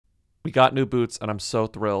We got new boots, and I'm so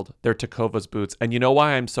thrilled. They're Takova's boots. And you know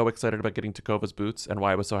why I'm so excited about getting Takova's boots and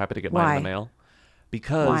why I was so happy to get mine in the mail?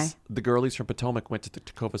 Because the girlies from Potomac went to the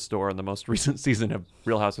Tacova store in the most recent season of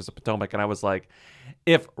Real Housewives of Potomac, and I was like,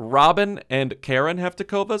 if Robin and Karen have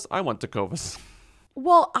Tacovas, I want Tacovas.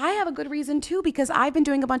 Well, I have a good reason too, because I've been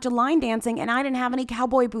doing a bunch of line dancing and I didn't have any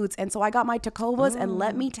cowboy boots. And so I got my Tacovas, and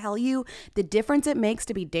let me tell you, the difference it makes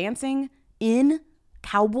to be dancing in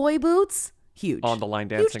cowboy boots. Huge. On the line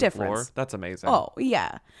dancing floor? That's amazing. Oh,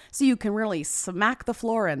 yeah. So you can really smack the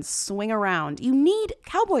floor and swing around. You need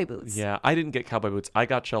cowboy boots. Yeah, I didn't get cowboy boots. I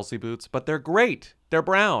got Chelsea boots, but they're great. They're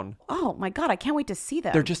brown. Oh, my God. I can't wait to see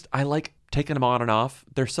them. They're just, I like taking them on and off.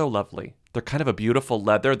 They're so lovely. They're kind of a beautiful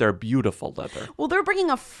leather. They're beautiful leather. Well, they're bringing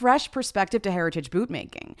a fresh perspective to heritage boot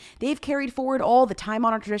making. They've carried forward all the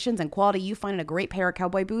time-honored traditions and quality you find in a great pair of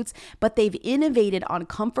cowboy boots, but they've innovated on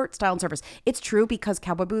comfort, style, and service. It's true, because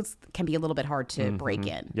cowboy boots can be a little bit hard to break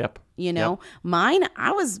in. Yep. You know? Mine,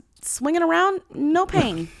 I was swinging around, no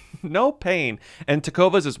pain. No pain. And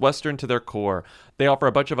Tacovas is Western to their core. They offer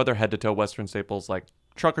a bunch of other head-to-toe Western staples like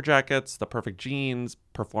trucker jackets, the perfect jeans,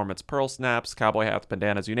 performance pearl snaps, cowboy hats,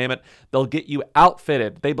 bandanas, you name it. They'll get you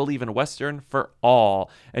outfitted. They believe in Western for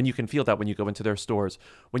all. And you can feel that when you go into their stores.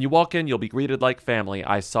 When you walk in, you'll be greeted like family.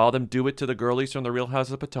 I saw them do it to the girlies from the Real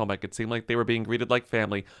House of Potomac. It seemed like they were being greeted like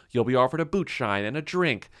family. You'll be offered a boot shine and a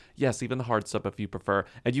drink. Yes, even the hard stuff if you prefer.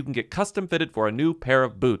 And you can get custom fitted for a new pair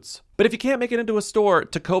of boots. But if you can't make it into a store,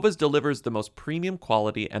 Tacovas delivers the most premium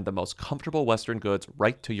quality and the most comfortable Western goods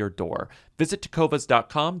right to your door. Visit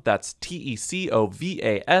tacovas.com, that's TECOVAS.com,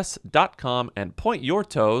 and point your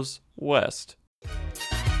toes west.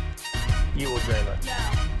 You or Jayla?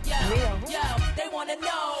 Yo, they wanna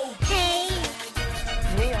know. Hey,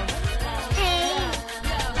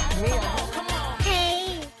 Hey, come on.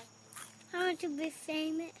 Hey, I want to be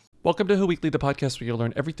famous. Welcome to Who Weekly, the podcast where you'll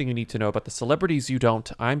learn everything you need to know about the celebrities you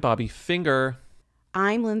don't. I'm Bobby Finger.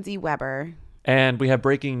 I'm Lindsay Weber. And we have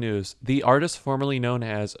breaking news. The artist formerly known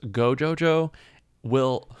as GoJoJo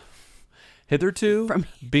will hitherto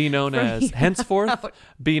be known as, henceforth,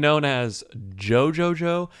 be known as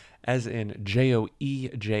JoJoJo, as in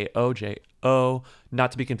JoEJoJo,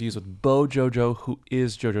 not to be confused with Bo Jojo, who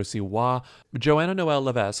is Jojo Siwa. Joanna Noel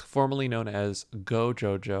Levesque, formerly known as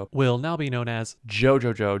GoJoJo, will now be known as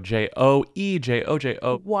JoJoJo,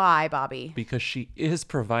 JoEJoJo. Why, Bobby? Because she is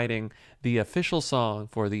providing the official song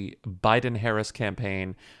for the Biden-Harris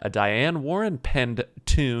campaign, a Diane Warren-penned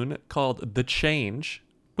tune called The Change,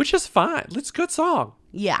 which is fine. It's a good song.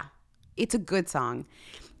 Yeah, it's a good song.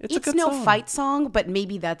 It's a good no song. fight song, but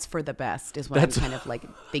maybe that's for the best is what I'm kind of like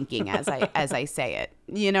thinking as I say it.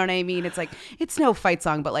 You know what I mean? It's like, it's no fight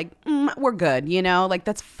song, but like, we're good, you know? Like,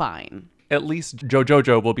 that's fine. At least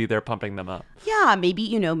JoJoJo will be there pumping them up. Yeah,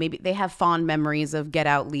 maybe they have fond memories of Get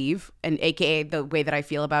Out, Leave, and AKA the way that I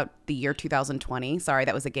feel about the year 2020. Sorry,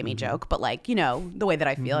 that was a gimme joke, but like, the way that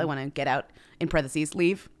I feel, I want to get out, in parentheses,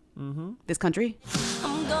 leave this country.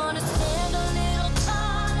 I'm gonna stand a little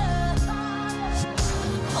taller,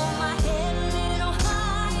 hold my head a little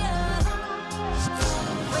higher,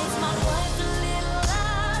 raise my voice a little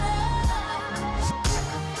louder.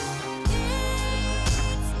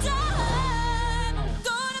 It's time, I'm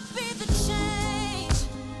gonna be the change.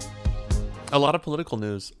 A lot of political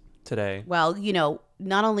news today. Well,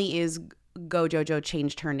 not only is GoJoJo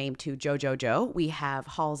changed her name to JoJoJo, we have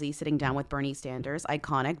Halsey sitting down with Bernie Sanders,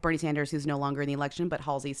 iconic. Bernie Sanders, who's no longer in the election, but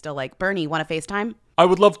Halsey's still like, Bernie, want to FaceTime? I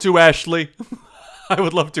would love to, Ashley. I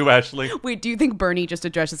would love to, Ashley. Wait, do you think Bernie just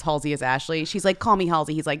addresses Halsey as Ashley? She's like, call me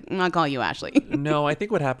Halsey. He's like, I'll call you Ashley. No, I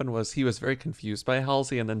think what happened was he was very confused by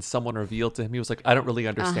Halsey, and then someone revealed to him, he was like, I don't really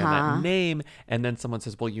understand that name. And then someone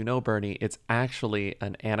says, well, Bernie, it's actually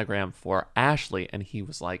an anagram for Ashley. And he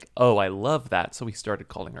was like, oh, I love that. So he started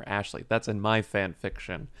calling her Ashley. That's in my fan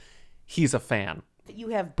fiction. He's a fan.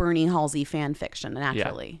 You have Bernie Halsey fan fiction,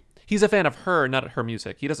 naturally. Yeah. He's a fan of her, not her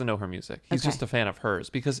music. He doesn't know her music. He's Okay. just a fan of hers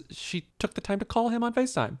because she took the time to call him on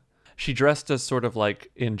FaceTime. She dressed as sort of like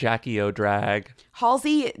in Jackie O drag.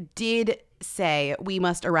 Halsey did say we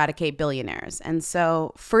must eradicate billionaires. And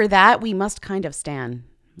so for that, we must kind of stand,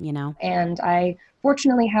 And I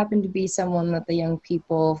fortunately happen to be someone that the young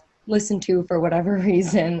people listen to for whatever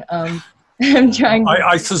reason. I'm trying to...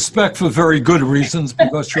 I suspect for very good reasons,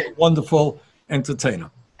 because you're a wonderful entertainer.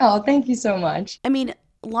 Oh, thank you so much. I mean,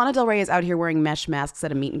 Lana Del Rey is out here wearing mesh masks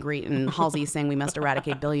at a meet and greet, and Halsey is saying we must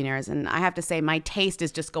eradicate billionaires. And I have to say, my taste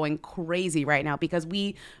is just going crazy right now because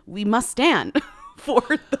we must stand for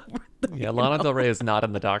Yeah, Lana Del Rey is not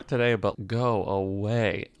in the doc today, but go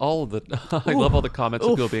away. All the I love all the comments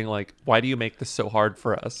of people being like, "Why do you make this so hard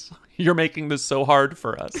for us? You're making this so hard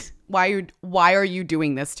for us." Why are you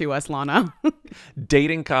doing this to us, Lana?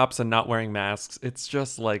 Dating cops and not wearing masks. It's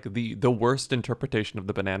just like the worst interpretation of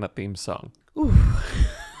the banana theme song.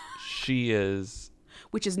 She is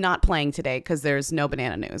Which is not playing today because there's no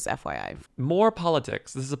banana news, FYI. more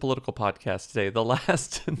politics. This is a political podcast today. The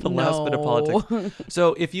last bit of No. politics.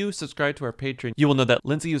 So if you subscribe to our Patreon, you will know that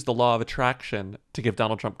Lindsay used the law of attraction to give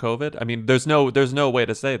Donald Trump COVID. I mean, there's no way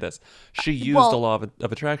to say this. She used the law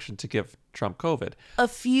of attraction to give Trump COVID. A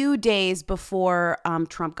few days before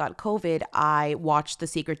Trump got COVID, I watched The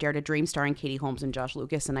Secret Dare to Dream starring Katie Holmes and Josh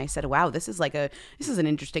Lucas, and I said, "Wow, this is an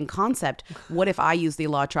interesting concept. What if I use the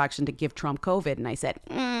law of attraction to give Trump COVID?" And I said,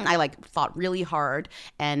 I thought really hard,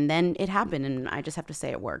 and then it happened, and I just have to say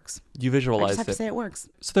it works. You I visualized just have to it. say it works,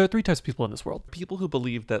 So there are three types of people in this world. People who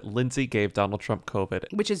believe that Lindsay gave Donald Trump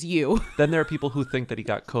COVID. which is you. Then there are people who think that he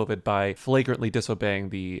got COVID by flagrantly disobeying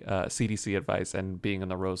the CDC advice and being in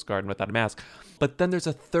the Rose Garden without a mask. But then there's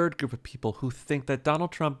a third group of people who think that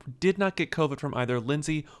Donald Trump did not get COVID from either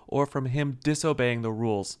Lindsay or from him disobeying the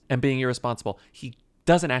rules and being irresponsible. He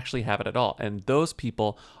doesn't actually have it at all. And those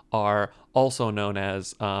people are also known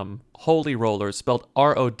as Holy Rollers, spelled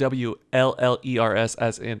ROWLLERS,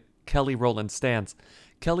 as in Kelly Rowland stands.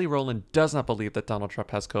 Kelly Rowland does not believe that Donald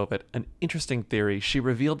Trump has COVID. An interesting theory. She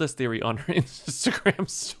revealed this theory on her Instagram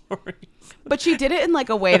story. But she did it in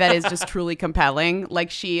a way that is just truly compelling.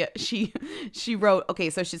 She wrote,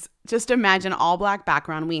 okay, so she's just imagine all black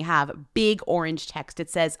background. We have big orange text.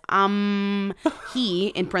 It says, he,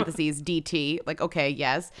 in parentheses, DT, okay,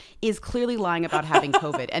 yes, is clearly lying about having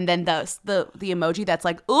COVID. And then the emoji that's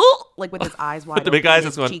ooh, with his eyes wide With the open, big eyes, his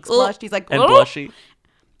it's going, cheeks "Ooh," flushed. He's and "Ooh." blushy.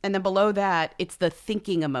 And then below that, it's the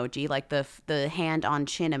thinking emoji, the hand on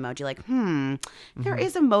chin emoji, there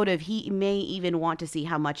is a motive. He may even want to see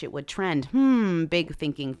how much it would trend. Big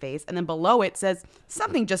thinking face. And then below it says,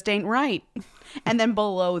 something just ain't right. And then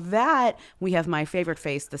below that, we have my favorite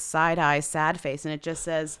face, the side eye sad face. And it just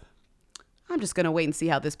says, I'm just going to wait and see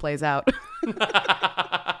how this plays out.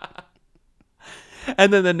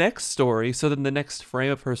 And then the next story, so then the next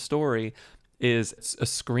frame of her story is a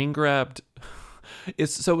screen grabbed.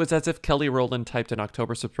 It's as if Kelly Rowland typed an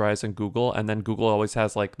October surprise in Google, and then Google always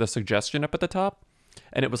has the suggestion up at the top.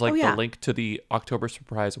 And it was the link to the October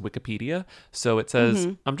surprise Wikipedia. So it says,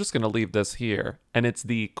 I'm just going to leave this here. And it's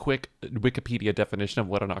the quick Wikipedia definition of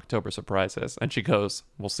what an October surprise is. And she goes,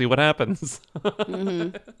 we'll see what happens.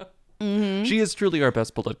 She is truly our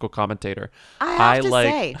best political commentator. I have to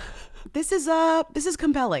say, this is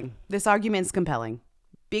compelling. This argument is compelling.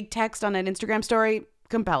 Big text on an Instagram story,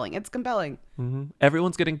 compelling. It's compelling.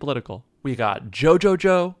 Everyone's getting political. We got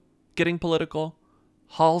JoJo getting political,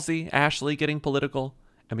 Halsey, Ashley getting political,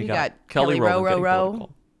 and we got Kelly Rowland getting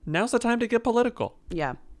political. Now's the time to get political.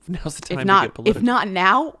 Yeah. Now's the time If to get political. if not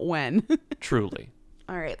now, when? Truly.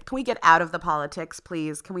 All right. Can we get out of the politics,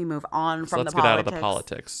 please? Can we move on So from let's the get politics? out of the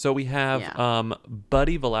politics. So we have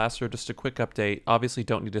Buddy Valastro, just a quick update. Obviously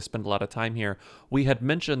don't need to spend a lot of time here. We had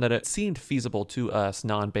mentioned that it seemed feasible to us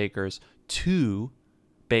non-bakers to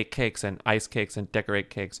bake cakes and ice cakes and decorate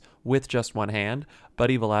cakes with just one hand.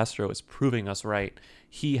 Buddy Valastro is proving us right.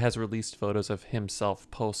 He has released photos of himself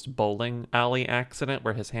post bowling alley accident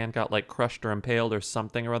where his hand got crushed or impaled or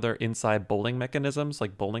something or other inside bowling mechanisms,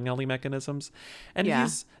 bowling alley mechanisms. And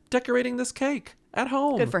he's decorating this cake at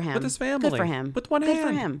home. Good for him. With his family. Good for him. With one Good hand.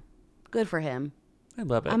 for him. Good for him. I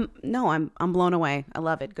love it. I'm blown away. I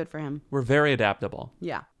love it. Good for him. We're very adaptable.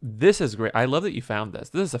 Yeah. This is great. I love that you found this.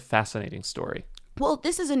 This is a fascinating story. Well,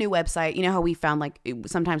 this is a new website. You know how we found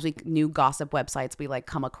sometimes new gossip websites we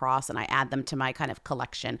come across, and I add them to my kind of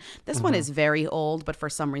collection. This one is very old, but for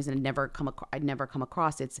some reason I'd never come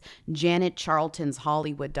across. It's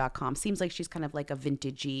JanetCharlton'sHollywood.com. Seems like she's kind of like a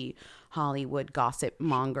vintagey Hollywood gossip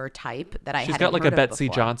monger type that I She's hadn't got like heard a of Betsy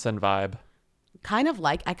before. Johnson vibe. I kind of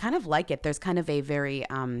like it. There's kind of a very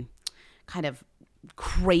kind of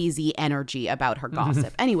crazy energy about her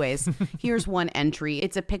gossip. Anyways, here's one entry.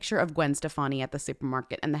 It's a picture of Gwen Stefani at the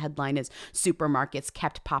supermarket, and the headline is "Supermarkets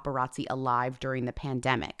Kept Paparazzi Alive During the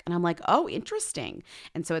Pandemic." And I'm like, oh, interesting.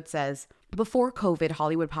 And so it says, before COVID,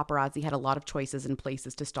 Hollywood paparazzi had a lot of choices and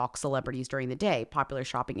places to stalk celebrities during the day. Popular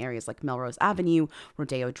shopping areas like Melrose Avenue,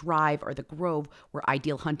 Rodeo Drive, or the Grove were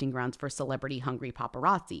ideal hunting grounds for celebrity-hungry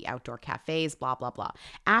paparazzi, outdoor cafes, blah, blah, blah.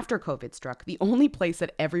 After COVID struck, the only place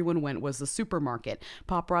that everyone went was the supermarket.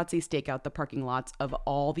 Paparazzi stake out the parking lots of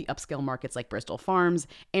all the upscale markets like Bristol Farms,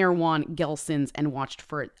 Erewhon, Gelson's, and watched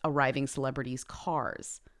for arriving celebrities'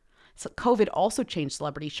 cars. So COVID also changed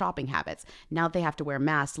celebrity shopping habits. Now that they have to wear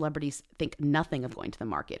masks, celebrities think nothing of going to the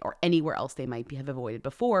market or anywhere else they might have avoided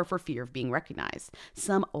before for fear of being recognized.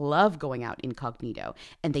 Some love going out incognito,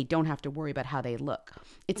 and they don't have to worry about how they look.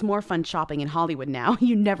 It's more fun shopping in Hollywood now.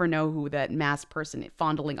 You never know who that masked person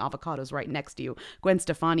fondling avocados right next to you. Gwen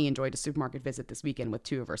Stefani enjoyed a supermarket visit this weekend with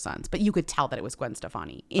 2 of her sons, but you could tell that it was Gwen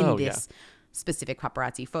Stefani in this specific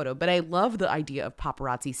paparazzi photo. But I love the idea of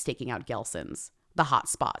paparazzi staking out Gelson's, the hot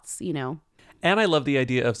spots, you know? And I love the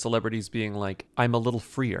idea of celebrities being like, I'm a little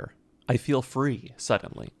freer. I feel free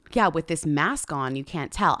suddenly. Yeah, with this mask on, you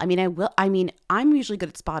can't tell. I'm usually good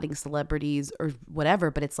at spotting celebrities or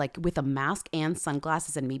whatever, but it's like with a mask and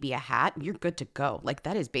sunglasses and maybe a hat, you're good to go. Like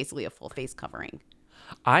that is basically a full face covering.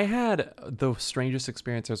 I had the strangest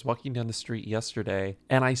experience. I was walking down the street yesterday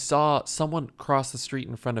and I saw someone cross the street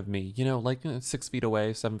in front of me, like 6 feet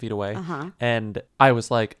away, 7 feet away. And I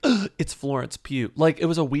was like, it's Florence Pugh. Like it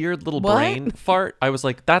was a weird little brain fart. I was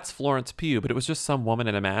like, that's Florence Pugh, but it was just some woman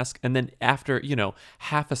in a mask. And then after,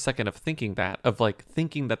 half a second of thinking that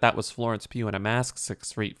that was Florence Pugh in a mask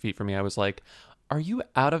 6 feet from me, I was like, are you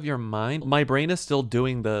out of your mind? My brain is still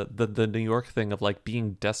doing the New York thing of like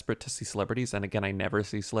being desperate to see celebrities. And again, I never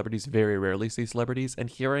see celebrities, very rarely see celebrities. And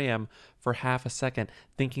here I am for half a second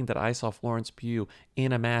thinking that I saw Florence Pugh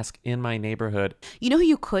in a mask in my neighborhood. You know who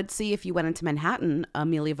you could see if you went into Manhattan?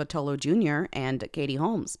 Amelia Vitolo Jr. and Katie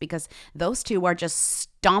Holmes, because those two are just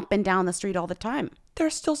stomping down the street all the time. They're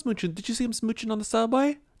still smooching. Did you see them smooching on the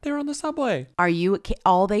subway? They were on the subway.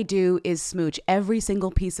 All they do is smooch every single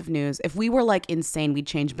piece of news. If we were like insane, we'd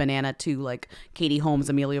change Banana to like Katie Holmes,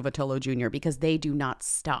 Amelia Vitolo Jr. because they do not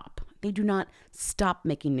stop. They do not stop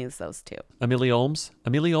making news, those two. Amelia Holmes?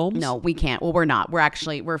 No, we can't. Well, we're not.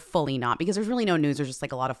 We're fully not because there's really no news. There's just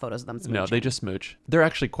like a lot of photos of them smooching. No, they just smooch. They're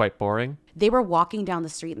actually quite boring. They were walking down the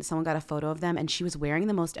street and someone got a photo of them and she was wearing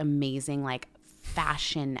the most amazing like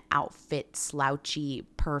fashion outfit, slouchy,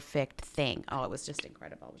 perfect thing. Oh, it was just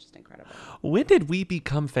incredible. When did we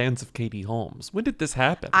become fans of Katie Holmes? When did this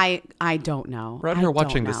happen? I don't know. We're out here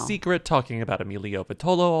watching The Secret, talking about Emilio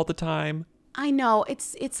Vitolo all the time. I know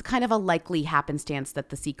it's kind of a likely happenstance that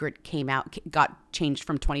The Secret got changed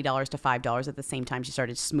from $20 to $5 at the same time she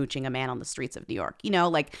started smooching a man on the streets of New York.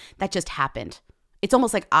 Like that just happened. It's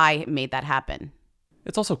almost like I made that happen.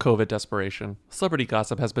 It's also COVID desperation. Celebrity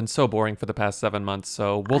gossip has been so boring for the past 7 months,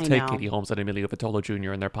 so we'll take Katie Holmes and Emilio Vitolo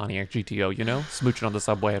Jr. in their Pontiac GTO, smooching on the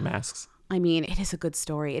subway in masks. I mean, it is a good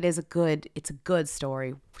story. It's a good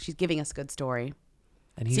story. She's giving us a good story.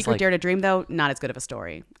 And he's Secret Dare to Dream, though, not as good of a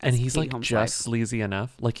story. And he's Katie Holmes' just sleazy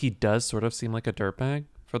enough. Like he does sort of seem like a dirtbag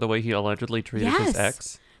for the way he allegedly treated his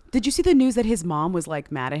ex. Did you see the news that his mom was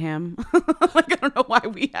like mad at him? Like I don't know why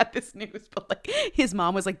we had this news, but like his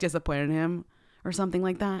mom was like disappointed in him. Or something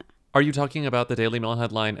like that. Are you talking about the Daily Mail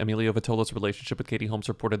headline, Emilio Vitolo's relationship with Katie Holmes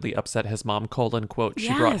reportedly upset his mom, quote,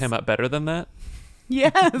 she brought him up better than that?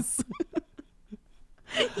 Yes.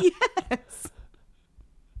 Yes.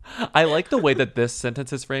 I like the way that this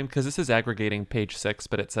sentence is framed because this is aggregating page 6,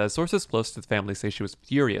 but it says, sources close to the family say she was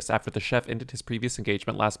furious after the chef ended his previous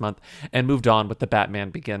engagement last month and moved on with the Batman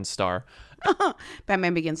Begins star.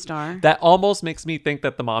 Batman Begins star. That almost makes me think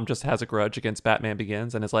that the mom just has a grudge against Batman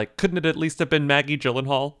Begins and is like, couldn't it at least have been Maggie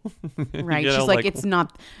Gyllenhaal? Right.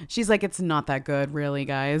 She's like, it's not that good, really,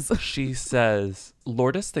 guys. She says,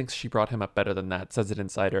 Lourdes thinks she brought him up better than that, says an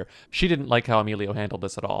insider. She didn't like how Emilio handled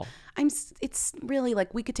this at all. It's really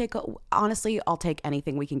like we could honestly, I'll take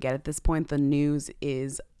anything we can get at this point. The news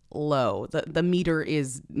is low. The meter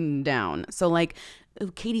is down. So like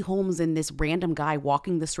Katie Holmes and this random guy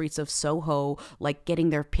walking the streets of Soho, like getting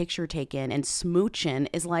their picture taken and smooching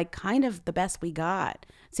is like kind of the best we got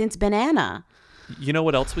since Banana. You know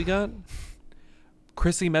what else we got?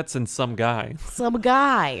 Chrissy Metz and some guy.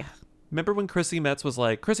 Remember when Chrissy Metz was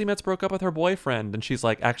like, Chrissy Metz broke up with her boyfriend, and she's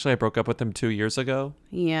like, actually, I broke up with him 2 years ago.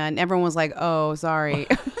 Yeah, and everyone was like, oh, sorry.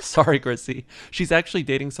 Sorry, Chrissy. She's actually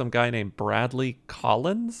dating some guy named Bradley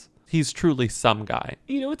Collins. He's truly some guy.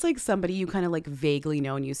 It's like somebody you kind of like vaguely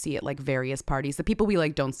know and you see at like various parties. The people we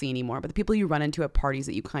like don't see anymore, but the people you run into at parties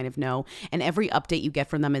that you kind of know. And every update you get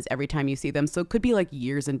from them is every time you see them. So it could be like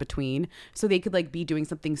years in between. So they could like be doing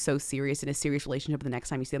something so serious in a serious relationship the next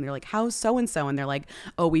time you see them. They're like, how's so-and-so? And they're like,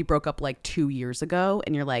 oh, we broke up like 2 years ago.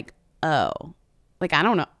 And you're like, oh, like, I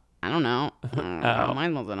don't know. Oh.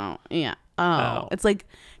 Mine wasn't out. Yeah. Oh. It's like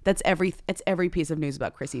it's every piece of news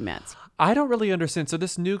about Chrissy Metz. I don't really understand. So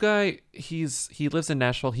this new guy, he lives in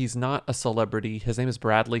Nashville. He's not a celebrity. His name is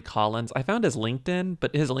Bradley Collins. I found his LinkedIn,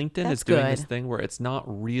 but his LinkedIn is doing this thing where it's not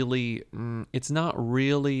really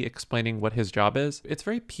explaining what his job is. It's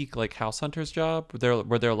very peak like House Hunter's job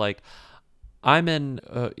where they're like, I'm in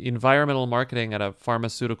environmental marketing at a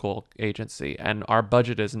pharmaceutical agency, and our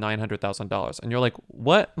budget is $900,000. And you're like,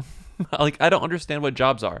 what? Like, I don't understand what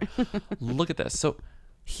jobs are. Look at this. So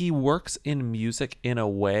he works in music in a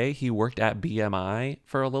way. He worked at BMI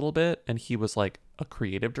for a little bit, and he was like a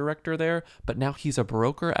creative director there. But now he's a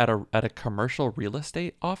broker at a commercial real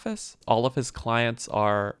estate office. All of his clients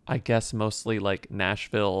are, I guess, mostly like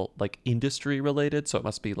Nashville, like industry related. So it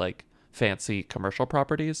must be like fancy commercial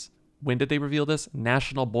properties. When did they reveal this?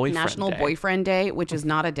 National Boyfriend Day. Boyfriend Day, which is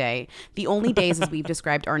not a day. The only days, as we've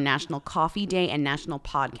described, are National Coffee Day and National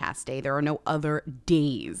Podcast Day. There are no other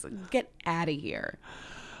days. Get out of here.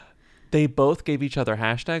 They both gave each other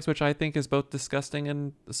hashtags, which I think is both disgusting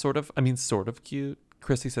and sort of cute.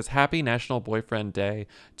 Chrissy says, Happy National Boyfriend Day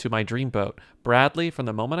to my dreamboat. Bradley, from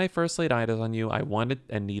the moment I first laid eyes on you, I wanted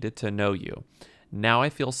and needed to know you. Now I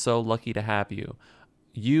feel so lucky to have you.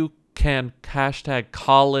 You can hashtag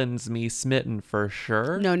Collins me smitten for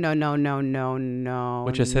sure. No.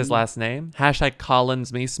 Which is his last name. Hashtag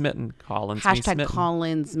Collins me smitten. Collins me smitten. Hashtag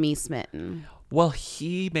Collins me smitten. Well,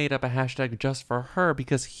 he made up a hashtag just for her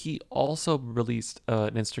because he also released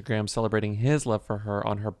an Instagram celebrating his love for her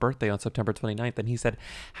on her birthday on September 29th. And he said,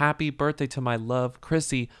 Happy birthday to my love,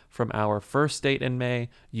 Chrissy, from our first date in May.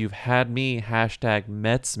 You've had me hashtag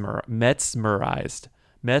mesmerized.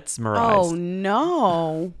 Oh,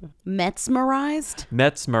 no. Mesmerized?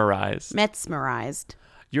 Mesmerized.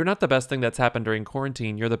 You're not the best thing that's happened during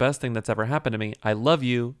quarantine. You're the best thing that's ever happened to me. I love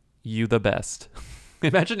you. You the best.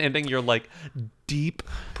 Imagine ending your like deep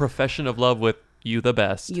profession of love with you the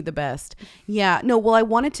best. You the best. Yeah. No, well, I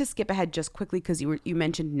wanted to skip ahead just quickly because you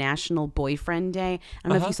mentioned National Boyfriend Day. I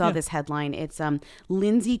don't know if you saw this headline. It's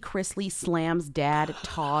Lindsay Chrisley slams dad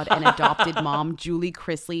Todd and adopted mom Julie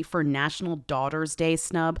Chrisley for National Daughters Day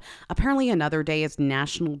snub. Apparently another day is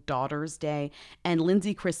National Daughters Day. And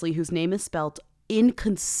Lindsay Chrisley, whose name is spelled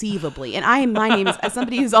inconceivably, and my name is, as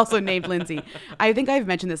somebody who's also named Lindsay, I think I've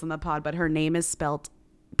mentioned this on the pod, but her name is spelled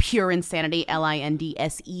pure insanity,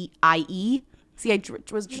 Lindseie. See, I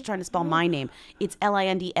was just trying to spell my name. It's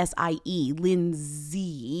Lindsie,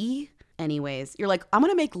 Lindsay. Anyways, you're like, I'm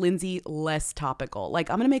gonna make Lindsay less topical. Like,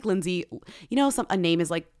 I'm gonna make Lindsay, a name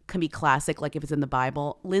is like, can be classic, like if it's in the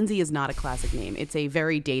Bible. Lindsay is not a classic name. It's a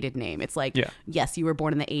very dated name. It's like, yes, you were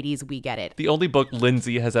born in the 80s. We get it. The only book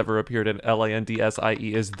Lindsay has ever appeared in,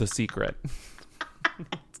 Lindsie, is The Secret.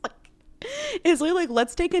 It's really like,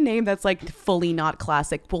 let's take a name that's like fully not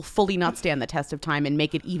classic, will fully not stand the test of time and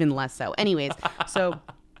make it even less so. Anyways, so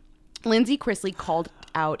Lindsay Chrisley called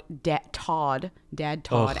out Dad Todd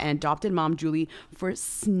and adopted mom Julie for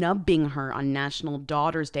snubbing her on National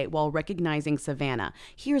Daughters Day while recognizing Savannah.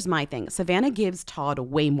 Here's my thing. Savannah gives Todd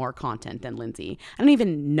way more content than Lindsay. I don't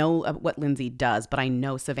even know what Lindsay does, but I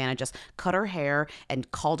know Savannah just cut her hair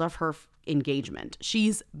and called off her engagement.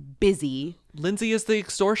 She's busy. Lindsay is the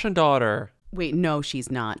extortion daughter. Wait, no,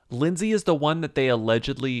 she's not. Lindsay is the one that they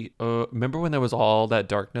allegedly, remember when there was all that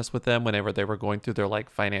darkness with them whenever they were going through their like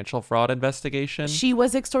financial fraud investigation? She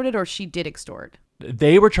was extorted, or she did extort?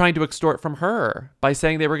 They were trying to extort from her by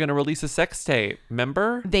saying they were going to release a sex tape.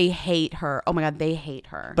 Remember? They hate her. Oh my God, they hate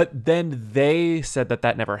her. But then they said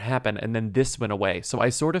that never happened, and then this went away. So I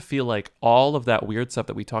sort of feel like all of that weird stuff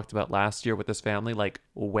that we talked about last year with this family, like,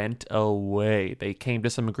 went away. They came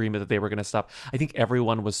to some agreement that they were going to stop. I think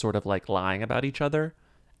everyone was sort of like lying about each other,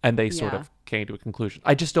 and they sort of came to a conclusion.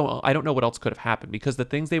 I don't know what else could have happened, because the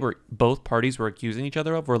things both parties were accusing each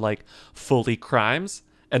other of were like fully crimes.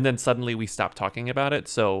 And then suddenly we stopped talking about it.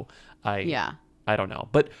 So I don't know.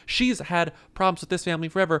 But she's had problems with this family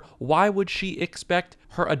forever. Why would she expect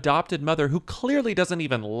her adopted mother, who clearly doesn't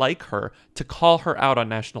even like her, to call her out on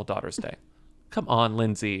National Daughters Day? Come on,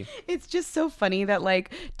 Lindsay. It's just so funny that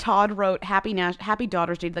like Todd wrote Happy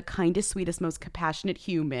Daughters Day to the kindest, sweetest, most compassionate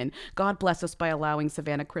human. God bless us by allowing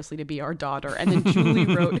Savannah Chrisley to be our daughter. And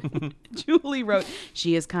then Julie wrote,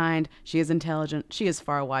 she is kind, she is intelligent, she is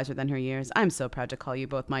far wiser than her years. I'm so proud to call you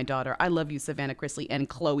both my daughter. I love you, Savannah Chrisley and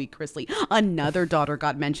Chloe Chrisley. Another daughter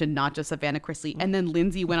got mentioned, not just Savannah Chrisley. And then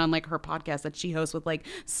Lindsay went on like her podcast that she hosts with like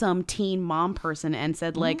some teen mom person and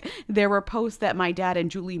said like there were posts that my dad and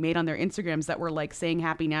Julie made on their Instagrams that were like saying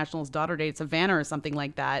Happy National Daughter Day to Savannah or something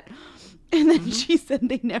like that. And then she said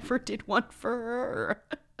they never did one for her.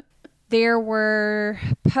 There were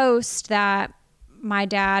posts that my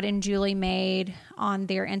dad and Julie made on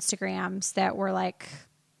their Instagrams that were like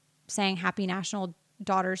saying Happy National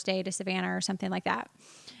Daughters Day to Savannah or something like that.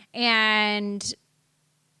 And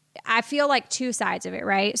I feel like two sides of it,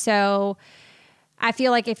 right? So I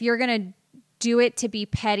feel like if you're going to do it to be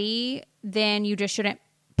petty, then you just shouldn't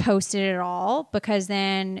post it at all, because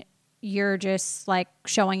then you're just like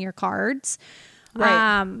showing your cards.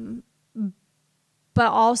 Right. But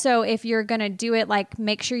also, if you're going to do it, like,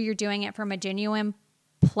 make sure you're doing it from a genuine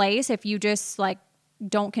place. If you just like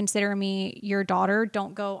don't consider me your daughter,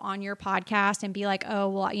 don't go on your podcast and be like, oh,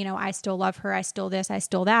 well, you know, I still love her. I still this, I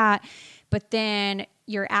still that. But then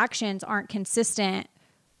your actions aren't consistent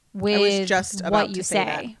with I was just about what to you say say.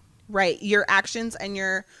 that. Right. Your actions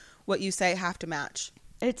and what you say have to match.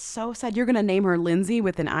 It's so sad. You're going to name her Lindsay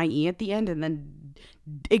with an IE at the end and then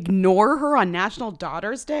ignore her on National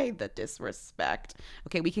Daughters Day? The disrespect.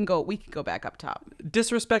 Okay, we can go back up top.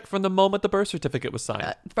 Disrespect from the moment the birth certificate was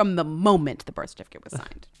signed. From the moment the birth certificate was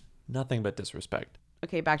signed. Nothing but disrespect.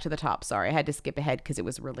 Okay, back to the top. Sorry, I had to skip ahead because it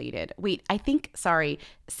was related. Wait, I think, sorry,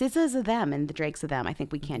 SZA's a them and the Drake's a them. I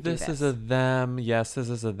think we can't do this. This is a them. Yes, this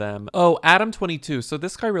is a them. Oh, Adam22. So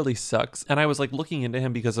this guy really sucks. And I was like looking into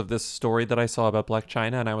him because of this story that I saw about Black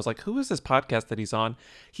China. And I was like, who is this podcast that he's on?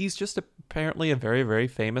 He's just apparently a very, very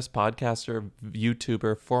famous podcaster,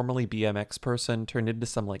 YouTuber, formerly BMX person, turned into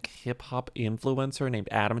some like hip hop influencer named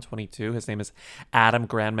Adam22. His name is Adam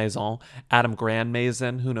Grandmaison. Adam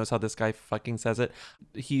Grandmaison. Who knows how this guy fucking says it?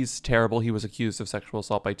 He's terrible. He was accused of sexual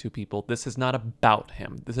assault by 2 people. This is not about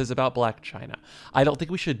him. This is about Black China. I don't think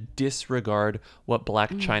we should disregard what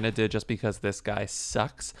Black China did just because this guy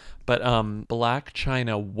sucks. But Black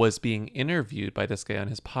China was being interviewed by this guy on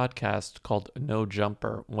his podcast called No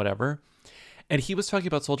Jumper, whatever. And he was talking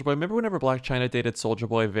about Soulja Boy. Remember whenever Black China dated Soulja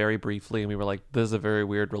Boy very briefly, and we were like, "This is a very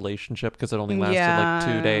weird relationship" because it only lasted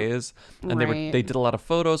like 2 days, and right. they did a lot of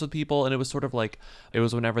photos with people, and it was sort of like it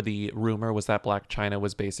was whenever the rumor was that Black China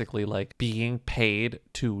was basically like being paid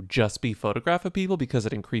to just be photographed with people because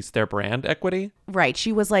it increased their brand equity. Right.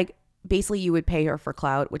 She was like, basically you would pay her for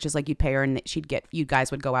clout, which is like you'd pay her and you guys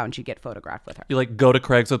would go out and she'd get photographed with her. You like go to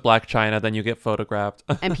Craig's with Black China, then you get photographed.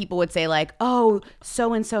 And people would say like, oh,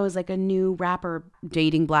 so-and-so is like a new rapper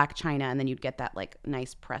dating Black China. And then you'd get that like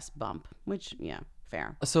nice press bump, which, yeah,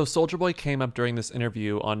 fair. So Soulja Boy came up during this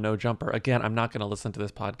interview on No Jumper. Again, I'm not going to listen to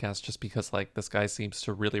this podcast just because like this guy seems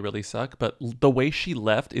to really, really suck. But the way she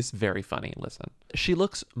left is very funny. Listen, she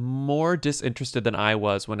looks more disinterested than I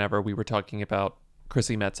was whenever we were talking about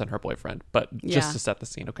Chrissy Metz and her boyfriend. But just Yeah. to set the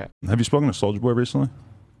scene, okay. Have you spoken to Soulja Boy recently?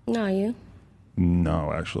 No, you?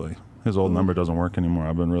 No, actually. His old number doesn't work anymore.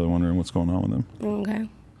 I've been really wondering what's going on with him. Okay.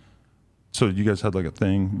 So you guys had like a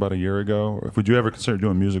thing about a year ago? Or would you ever consider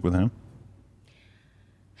doing music with him?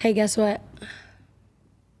 Hey, guess what?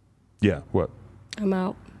 Yeah, what? I'm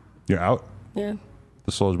out. You're out? Yeah.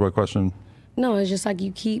 The Soulja Boy question? No, it's just like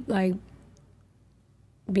you keep like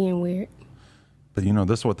being weird. But you know,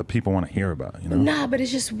 this is what the people want to hear about, you know? Nah, but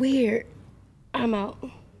it's just weird. I'm out.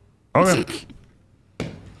 Okay.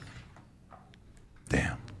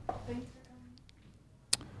 Damn.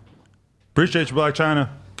 Appreciate you, Black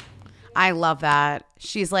China. I love that.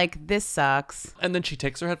 She's like, this sucks. And then she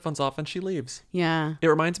takes her headphones off and she leaves. Yeah. It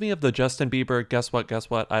reminds me of the Justin Bieber, guess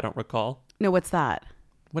what, I don't recall. No, what's that?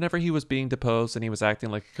 Whenever he was being deposed and he was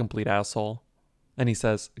acting like a complete asshole. And he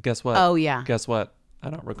says, guess what? Oh, yeah. Guess what? I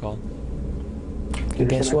don't recall.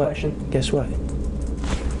 Guess what? Guess what?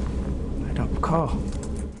 I don't recall.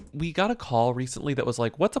 We got a call recently that was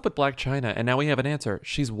like, what's up with Black China? And now we have an answer.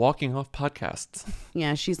 She's walking off podcasts.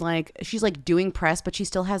 Yeah, she's like doing press, but she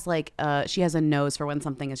still has like she has a nose for when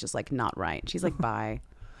something is just like not right. She's like, bye.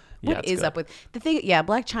 Yeah, What it's is good. up with the thing? Yeah,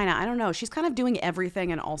 Black China. I don't know. She's kind of doing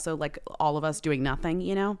everything and also like all of us doing nothing,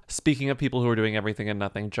 you know? Speaking of people who are doing everything and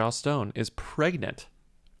nothing, Joss Stone is pregnant.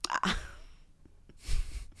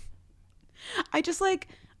 I just like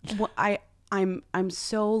I'm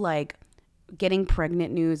so like getting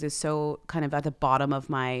pregnant news is so kind of at the bottom of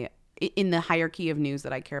my in the hierarchy of news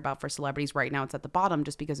that I care about for celebrities right now. It's at the bottom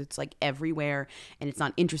just because it's like everywhere and it's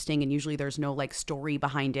not interesting, and usually there's no like story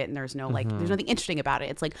behind it and there's no like there's nothing interesting about it.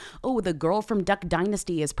 It's like, oh, the girl from Duck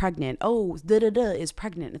Dynasty is pregnant. Oh, is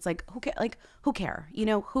pregnant. It's like, who care? You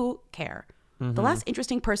know, who care? The last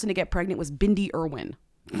interesting person to get pregnant was Bindi Irwin.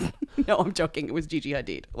 No, I'm joking. It was Gigi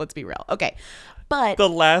Hadid. Let's be real. Okay. But The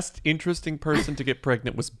last interesting person to get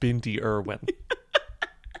pregnant was Bindi Irwin.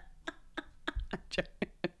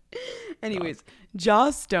 anyways,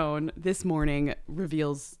 Joss Stone this morning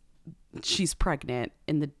reveals she's pregnant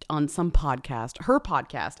on some podcast. Her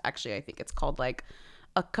podcast, actually, I think it's called like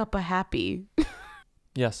A Cup of Happy.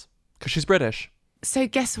 Yes, because she's British. So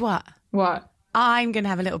guess what? What? I'm going to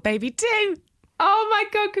have a little baby too. Oh my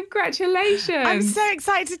God, congratulations. I'm so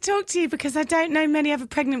excited to talk to you because I don't know many other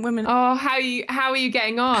pregnant women. Oh, how are you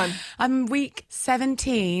getting on? I'm week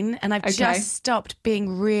 17 and I've just stopped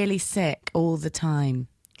being really sick all the time.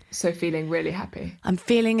 So feeling really happy. I'm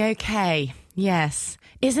feeling okay. Yes.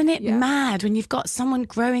 Isn't it mad when you've got someone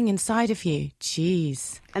growing inside of you?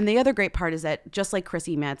 Jeez. And the other great part is that just like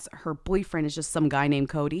Chrissy Metz, her boyfriend is just some guy named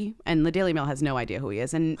Cody, and the Daily Mail has no idea who he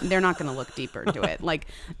is, and they're not going to look deeper into it. Like,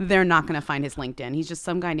 they're not going to find his LinkedIn. He's just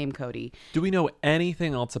some guy named Cody. Do we know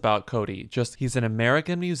anything else about Cody? Just he's an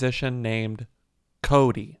American musician named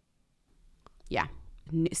Cody. Yeah.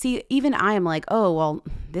 See, even I am like, oh, well,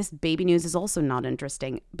 this baby news is also not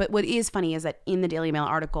interesting. But what is funny is that in the Daily Mail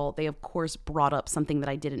article, they, of course, brought up something that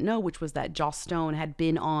I didn't know, which was that Joss Stone had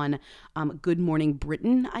been on Good Morning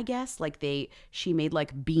Britain, I guess. Like, she made,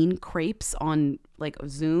 like, bean crepes on, like,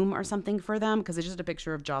 Zoom or something for them, because it's just a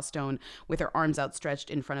picture of Joss Stone with her arms outstretched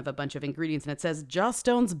in front of a bunch of ingredients. And it says, Joss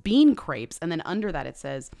Stone's bean crepes. And then under that, it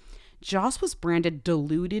says, Joss was branded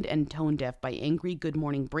deluded and tone deaf by angry Good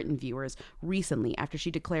Morning Britain viewers recently after she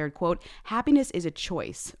declared, quote, happiness is a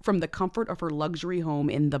choice from the comfort of her luxury home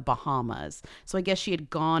in the Bahamas. So I guess she had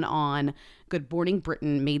gone on Good Morning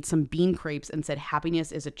Britain, made some bean crepes and said,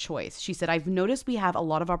 happiness is a choice. She said, I've noticed we have a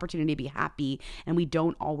lot of opportunity to be happy and we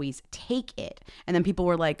don't always take it. And then people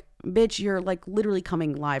were like, bitch, you're like literally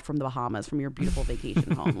coming live from the Bahamas from your beautiful vacation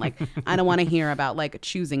home. Like, I don't want to hear about like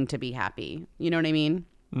choosing to be happy. You know what I mean?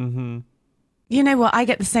 Mm-hmm. You know what? I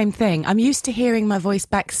get the same thing. I'm used to hearing my voice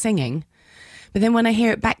back singing, but then when I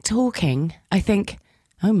hear it back talking, I think,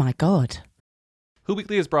 oh my God. Who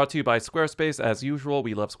Weekly is brought to you by Squarespace. As usual,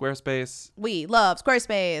 we love Squarespace. We love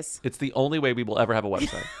Squarespace. It's the only way we will ever have a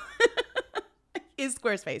website. Is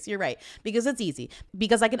Squarespace. You're right. Because it's easy.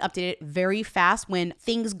 Because I can update it very fast when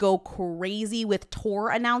things go crazy with tour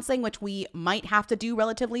announcing, which we might have to do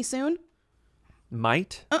relatively soon.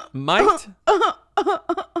 Might?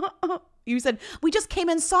 You said, we just came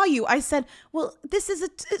and saw you. I said, well, this is a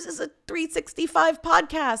 365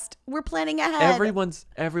 podcast. We're planning ahead.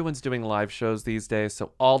 Everyone's doing live shows these days,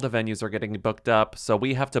 so all the venues are getting booked up. So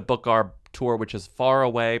we have to book our tour, which is far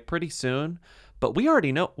away, pretty soon. But we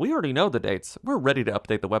already know the dates. We're ready to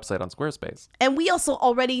update the website on Squarespace. And we also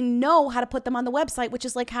already know how to put them on the website, which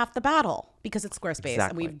is like half the battle because it's Squarespace.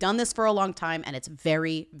 Exactly. And we've done this for a long time, and it's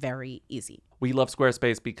very, very easy. We love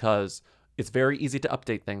Squarespace because it's very easy to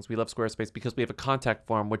update things. We love Squarespace because we have a contact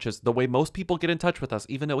form, which is the way most people get in touch with us.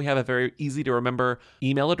 Even though we have a very easy to remember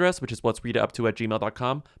email address, which is what's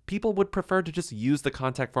readupto@gmail.com, people would prefer to just use the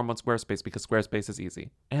contact form on Squarespace because Squarespace is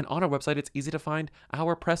easy. And on our website, it's easy to find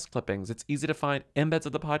our press clippings. It's easy to find embeds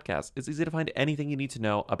of the podcast. It's easy to find anything you need to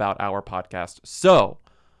know about our podcast. So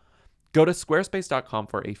go to squarespace.com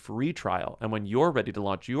for a free trial. And when you're ready to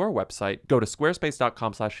launch your website, go to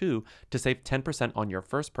squarespace.com/who to save 10% on your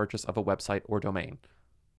first purchase of a website or domain.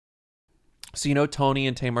 So you know Tony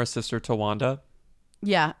and Tamar's sister Tawanda?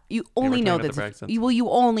 Yeah, you only know this. You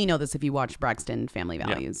only know this if you watch Braxton Family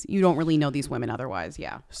Values. Yeah. You don't really know these women otherwise.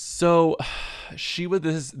 Yeah. So she would.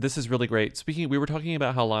 This is really great. We were talking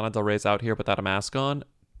about how Lana Del Rey's out here without a mask on.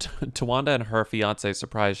 Tawanda and her fiance,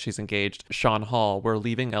 surprised she's engaged, Sean Hall, were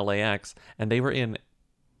leaving LAX, and they were in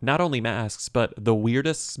not only masks, but the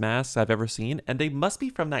weirdest masks I've ever seen. And they must be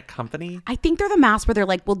from that company. I think they're the masks where they're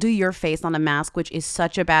like, we'll do your face on a mask, which is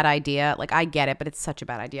such a bad idea. Like, I get it, but it's such a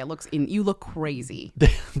bad idea. You look crazy.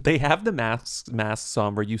 They have the masks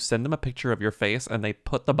on where you send them a picture of your face and they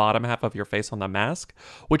put the bottom half of your face on the mask,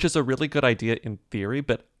 which is a really good idea in theory,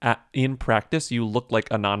 but in practice, you look like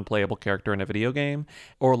a non-playable character in a video game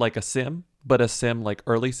or like a sim. But a sim like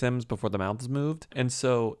early Sims before the mouths moved. And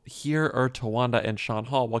so here are Tawanda and Sean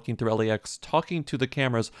Hall walking through LAX talking to the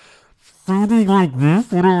cameras. Sounding like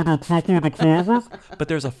this when they're talking to the cameras. But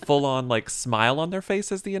there's a full-on like smile on their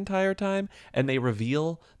faces the entire time. And they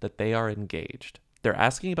reveal that they are engaged. They're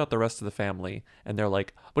asking about the rest of the family. And they're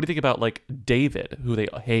like, what do you think about like David, who they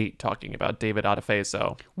hate talking about, David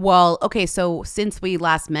Adefeso? Well, okay, so since we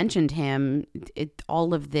last mentioned him,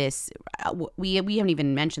 all of this, we haven't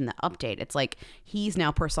even mentioned the update. It's like he's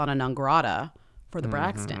now persona non grata for the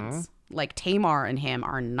Braxtons. Like Tamar and him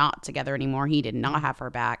are not together anymore. He did not have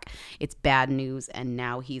her back. It's bad news. And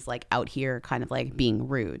now he's like out here kind of like being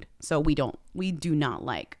rude. So we don't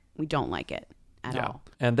like it. At all.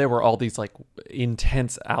 And there were all these like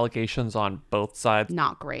intense allegations on both sides.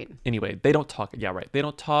 Not great. Anyway, they don't talk. Yeah, right. They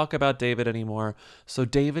don't talk about David anymore. So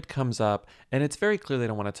David comes up and it's very clear they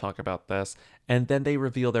don't want to talk about this. And then they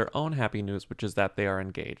reveal their own happy news, which is that they are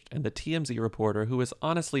engaged. And the TMZ reporter, who is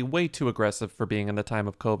honestly way too aggressive for being in the time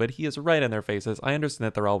of COVID, he is right in their faces. I understand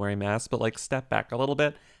that they're all wearing masks, but like step back a little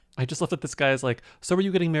bit. I just love that this guy is like, so are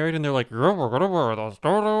you getting married? And they're like, who's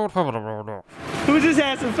this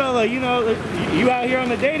handsome fella? You know, you out here on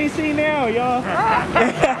the dating scene now, y'all?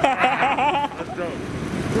 Let's go.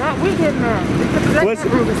 Yeah, we getting married.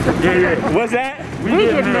 What's that? We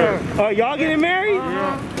getting married. Oh, y'all getting married?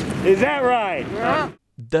 Is that right?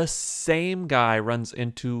 The same guy runs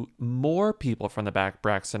into more people from the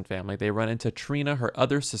Braxton family. They run into Trina, her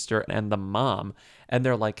other sister, and the mom. And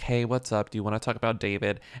they're like, hey, what's up? Do you want to talk about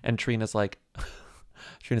David? And Trina's like,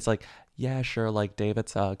 yeah, sure, like David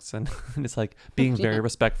sucks. And it's like being very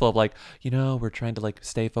respectful of like, we're trying to like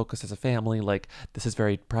stay focused as a family. Like this is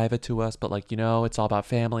very private to us, but like, it's all about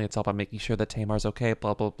family. It's all about making sure that Tamar's okay,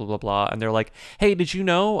 blah, blah, blah, blah, blah. And they're like, hey, did you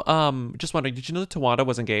know, just wondering, did you know that Tawanda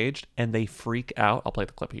was engaged? And they freak out. I'll play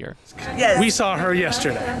the clip here. Yes. We saw her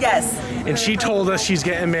yesterday. Yes. And she told us she's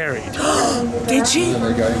getting married. Did she? They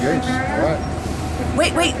got engaged. All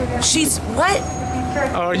right. Wait. She's what?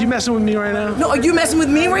 Oh, are you messing with me right now? No, are you messing with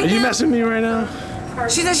me right now? Are you messing with me right now?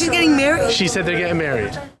 She said she's getting married? She said they're getting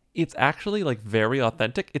married. It's actually like very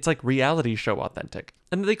authentic. It's like reality show authentic.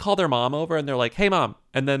 And then they call their mom over and they're like, hey, mom.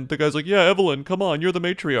 And then the guy's like, yeah, Evelyn, come on. You're the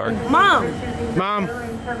matriarch.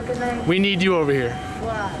 Mom, we need you over here.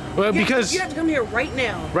 Why? Well, because... You have to come here right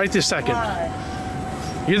now. Right this second.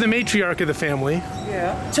 Why? You're the matriarch of the family.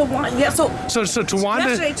 Yeah. Tawanda, yeah, so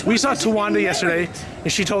Tawanda, we saw Tawanda yesterday,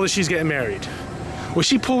 and she told us she's getting married. Was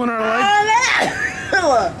she pulling our leg?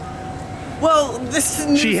 Well, this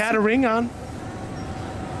is She had a ring on.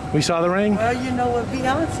 We saw the ring. Well, you know what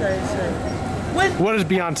Beyonce said. What does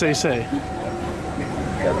Beyonce say?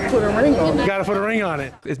 Gotta put a ring on it. Gotta put a ring on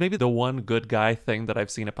it. It's maybe the one good guy thing that I've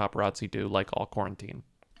seen a paparazzi do, like all quarantine.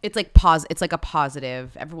 It's like it's like a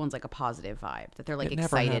positive. Everyone's like a positive vibe that they're like It never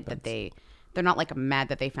excited that happens. they're not like mad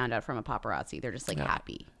that they found out from a paparazzi. They're just like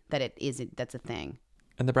happy that that's a thing.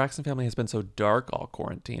 And the Braxton family has been so dark all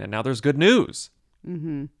quarantine, and now there's good news.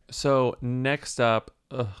 Mm-hmm. So next up,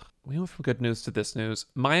 we went from good news to this news.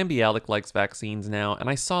 Mayim Bialik likes vaccines now, and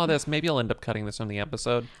I saw this. Maybe I'll end up cutting this from the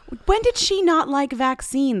episode. When did she not like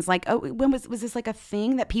vaccines? Like, when was this like a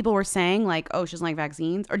thing that people were saying? Like, oh, she doesn't like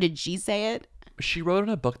vaccines, or did she say it? She wrote in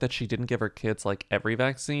a book that she didn't give her kids like every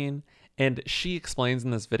vaccine, and she explains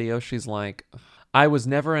in this video, she's like, I was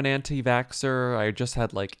never an anti-vaxxer. I just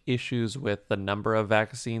had like issues with the number of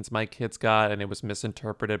vaccines my kids got, and it was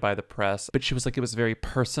misinterpreted by the press. But she was like, it was very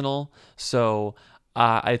personal. So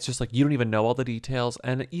it's just like, you don't even know all the details.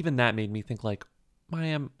 And even that made me think like,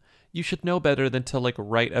 Mayim, you should know better than to like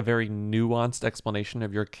write a very nuanced explanation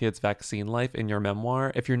of your kid's vaccine life in your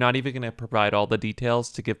memoir. If you're not even going to provide all the details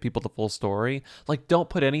to give people the full story, like don't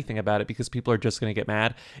put anything about it because people are just going to get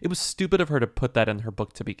mad. It was stupid of her to put that in her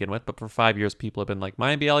book to begin with, but for 5 years people have been like,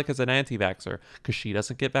 Mayim Bialik is an anti-vaxxer because she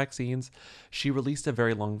doesn't get vaccines. She released a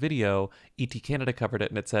very long video. ET Canada covered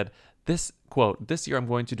it and it said, this quote, this year I'm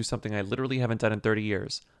going to do something I literally haven't done in 30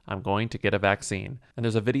 years. I'm going to get a vaccine. And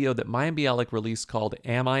there's a video that Mayim Bialik released called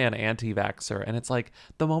Am I an Anti-Vaxxer? And it's like,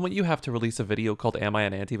 the moment you have to release a video called Am I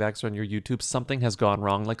an Anti-Vaxxer on your YouTube, something has gone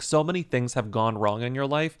wrong. Like so many things have gone wrong in your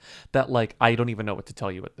life that like, I don't even know what to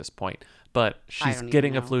tell you at this point. But she's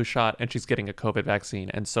getting a flu shot and she's getting a COVID vaccine,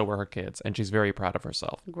 and so were her kids. And she's very proud of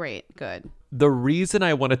herself. Great. Good. The reason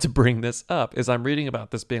I wanted to bring this up is I'm reading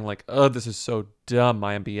about this being like, oh, this is so dumb.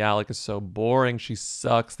 Mayim Bialik is so boring. She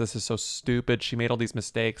sucks. This is so stupid. She made all these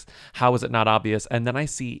mistakes. How is it not obvious? And then I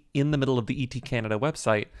see in the middle of the ET Canada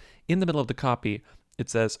website, in the middle of the copy, it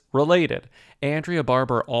says, related, Andrea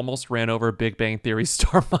Barber almost ran over Big Bang Theory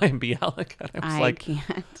star Mayim Bialik. And I was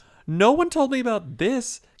can't. No one told me about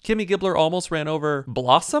this. Kimmy Gibbler almost ran over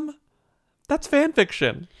Blossom? That's fan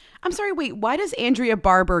fiction. I'm sorry, wait, why does Andrea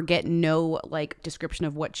Barber get no like description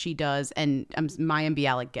of what she does and Mayim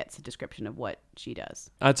Bialik gets a description of what she does?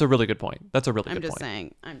 That's a really good point. That's a really good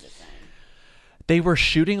point. I'm just saying. They were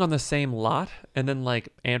shooting on the same lot, and then like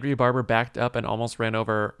Andrea Barber backed up and almost ran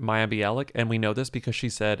over Mayim Bialik, and we know this because she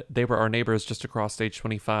said they were our neighbors just across stage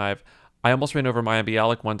 25. I almost ran over Mayim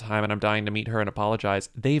Bialik one time, and I'm dying to meet her and apologize.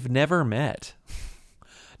 They've never met.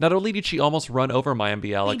 Not only did she almost run over Mayim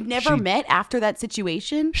Bialik, They never met after that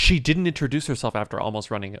situation? She didn't introduce herself after almost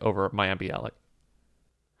running over Mayim Bialik.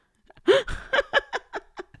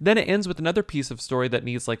 Then it ends with another piece of story that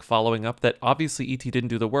needs like following up that obviously ET didn't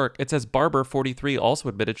do the work. It says Barber, 43, also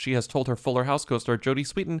admitted she has told her Fuller House co-star Jodie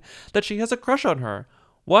Sweetin that she has a crush on her.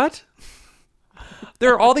 What?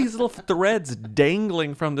 There are all these little threads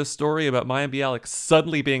dangling from this story about Mayim Bialik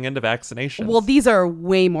suddenly being into vaccinations. Well, these are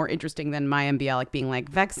way more interesting than Mayim Bialik being like,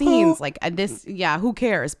 vaccines, like this, yeah, who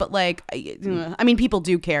cares? But like, I mean, people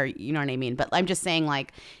do care, you know what I mean? But I'm just saying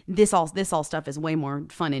like, this all stuff is way more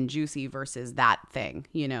fun and juicy versus that thing,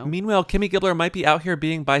 you know? Meanwhile, Kimmy Gibbler might be out here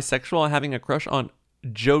being bisexual and having a crush on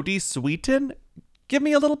Jodie Sweetin? Give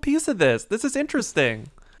me a little piece of this. This is interesting.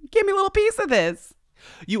 Give me a little piece of this.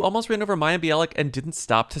 You almost ran over Mayim Bialik and didn't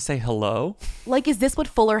stop to say hello? Like, is this what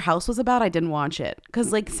Fuller House was about? I didn't watch it.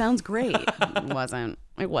 Because, like, sounds great. It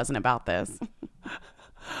wasn't about this.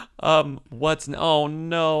 Oh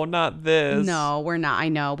no, not this. No, we're not. I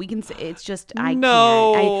know. We can say it's just I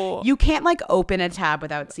No. can't. You can't like open a tab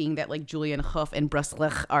without seeing that like Julian Hough and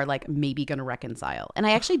Bruslich are like maybe gonna reconcile. And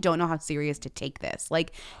I actually don't know how serious to take this.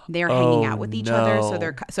 Like they're hanging out with each other, so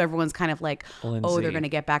no. so everyone's kind of like, oh, Lindsay. they're gonna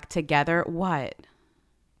get back together. What?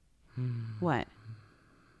 What?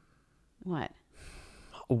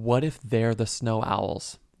 What if they're the Snow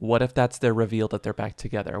Owls? What if that's their reveal that they're back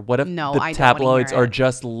together? What if No, the I don't wanna tabloids hear are it.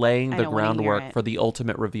 just laying I the don't wanna hear groundwork it. for the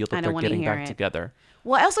ultimate reveal I that don't they're wanna getting hear back it. together?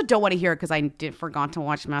 Well, I also don't want to hear it because I forgot to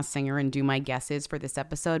watch Masked Singer and do my guesses for this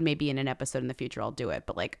episode. Maybe in an episode in the future I'll do it.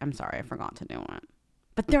 But like, I'm sorry, I forgot to do it.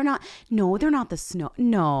 But they're not. No, they're not the snow.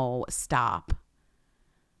 No, stop.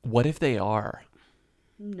 What if they are?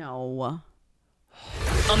 No.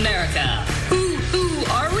 America. Who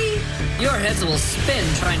are we? Your heads will spin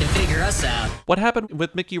trying to figure us out. What happened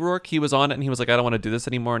with Mickey Rourke? He was on it and he was like, I don't want to do this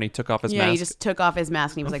anymore. And he took off his Yeah, mask. he just took off his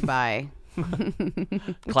mask and he was like, bye. Which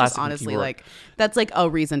Classic is honestly Mickey Rourke. like, that's like a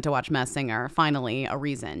reason to watch Masked Singer. Finally, a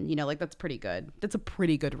reason. You know, like that's pretty good. That's a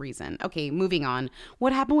pretty good reason. Okay, moving on.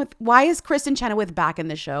 What happened with, why is Kristen Chenoweth back in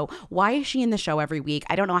the show? Why is she in the show every week?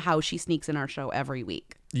 I don't know how she sneaks in our show every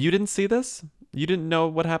week. You didn't see this? You didn't know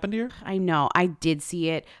what happened here? I know, I did see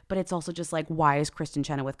it, but it's also just like, why is Kristen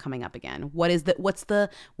Chenoweth coming up again? What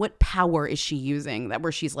power is she using that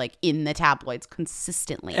where she's like in the tabloids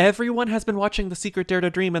consistently? Everyone has been watching The Secret Dare to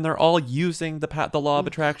Dream and they're all using the law of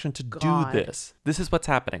attraction to God. do this. This is what's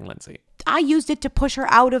happening, Lindsay. I used it to push her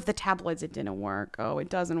out of the tabloids. It didn't work. Oh, it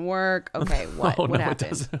doesn't work. Okay, what? Oh, what no, happened? it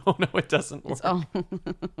doesn't. Oh, no, it doesn't work. Oh,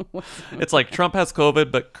 It's like Trump has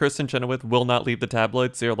COVID, but Kristen Chenoweth will not leave the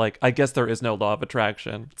tabloids. So you're like, I guess there is no law of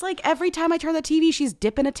attraction. it's like every time I turn the TV, she's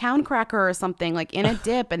dipping a town cracker or something, like in a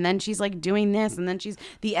dip, and then she's like doing this, and then she's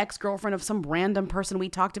the ex-girlfriend of some random person we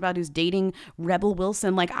talked about who's dating Rebel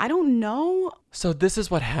Wilson. Like, I don't know. So this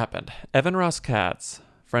is what happened. Evan Ross Katz,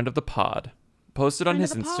 friend of the pod, posted on Friend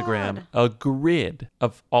his of the Instagram pod. a grid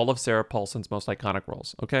of all of Sarah Paulson's most iconic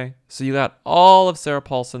roles. Okay. So you got all of Sarah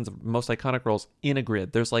Paulson's most iconic roles in a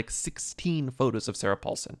grid. There's like 16 photos of Sarah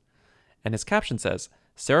Paulson. And his caption says,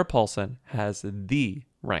 Sarah Paulson has the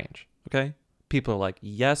range. Okay. People are like,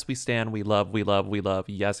 yes, we stand, we love.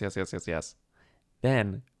 Yes, yes, yes, yes, yes.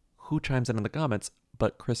 Then who chimes in the comments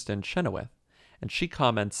but Kristen Chenoweth? And she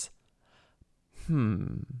comments,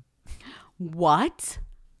 What?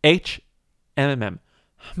 HMM.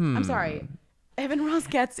 I'm sorry. Evan Ross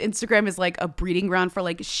Katz's Instagram is like a breeding ground for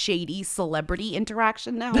like shady celebrity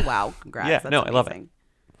interaction now. Wow, congrats. Yeah, That's no, I love it. amazing.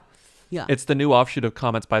 Yeah. It's the new offshoot of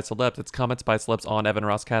Comments by Celebs. It's Comments by Celebs on Evan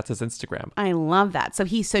Ross Katz's Instagram. I love that. So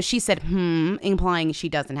she said, implying she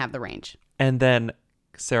doesn't have the range. And then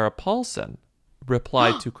Sarah Paulson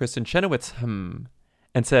replied to Kristen Chenoweth's and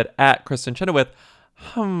said, at Kristen Chenoweth,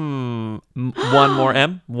 one more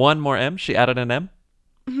M. She added an M.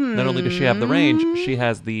 Not only does she have the range, she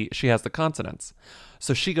has the consonants.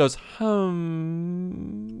 So she goes,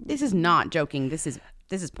 This is not joking. This is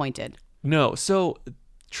pointed. No, so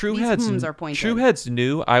True These Heads hums are pointed. True Heads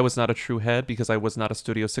knew I was not a True Head because I was not a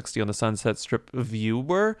Studio 60 on the Sunset Strip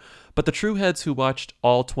viewer, but the True Heads who watched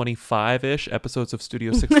all 25-ish episodes of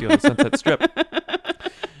Studio 60 on the Sunset Strip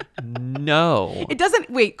no. It doesn't.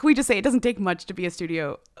 Wait, can we just say it doesn't take much to be a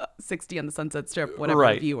Studio 60 on the Sunset Strip,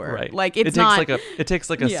 whatever viewer. Right. Like it takes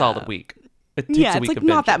like a solid week. It takes Yeah, a it's week like of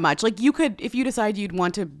not binging. that much. Like you could, if you decide you'd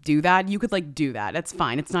want to do that, you could like do that. That's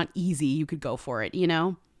fine. It's not easy. You could go for it. You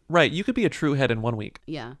know. Right. You could be a True Head in 1 week.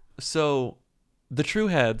 Yeah. So the True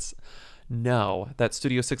Heads know that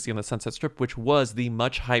Studio 60 on the Sunset Strip, which was the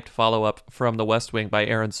much hyped follow-up from The West Wing by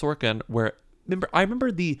Aaron Sorkin, where I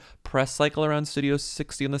remember the press cycle around Studio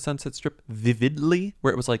 60 on the Sunset Strip vividly,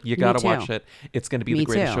 where it was like, you gotta too. watch it. It's going to be Me the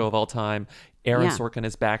greatest too. show of all time. Aaron Yeah. Sorkin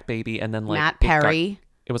is back, baby. And then like Matt Perry.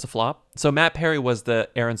 It was a flop. So Matt Perry was the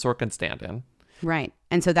Aaron Sorkin stand-in. Right.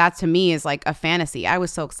 And so that to me is like a fantasy. I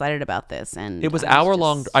was so excited about this. And It was I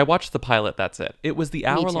hour-long. I watched the pilot, that's it. It was the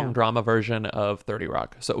hour-long too. drama version of 30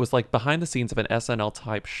 Rock. So it was like behind the scenes of an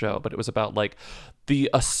SNL-type show, but it was about like the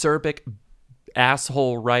acerbic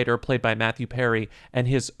asshole writer played by Matthew Perry, and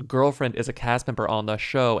his girlfriend is a cast member on the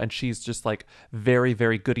show, and she's just like very,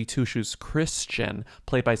 very goody two-shoes Christian,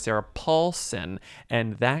 played by Sarah Paulson,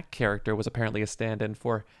 and that character was apparently a stand-in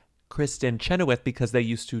for Kristen Chenoweth because they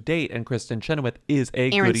used to date, and Kristen Chenoweth is a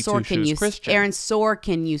Aaron goody Sorkin two-shoes Christian. Aaron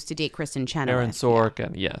Sorkin used to date Kristen Chenoweth. Aaron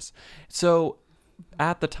Sorkin, yes. So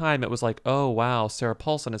at the time, it was like, oh, wow, Sarah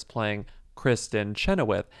Paulson is playing Kristen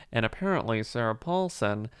Chenoweth. And apparently Sarah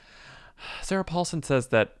Paulson says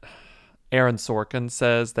that Aaron Sorkin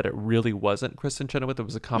says that it really wasn't Kristen Chenoweth. It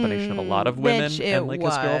was a combination of a lot of women bitch, and it like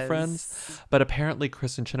his girlfriends. But apparently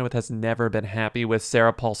Kristen Chenoweth has never been happy with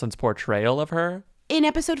Sarah Paulson's portrayal of her. In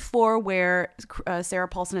episode 4, where Sarah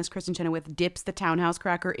Paulson as Kristen Chenoweth dips the townhouse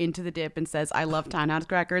cracker into the dip and says, "I love townhouse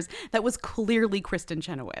crackers," that was clearly Kristen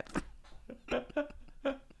Chenoweth.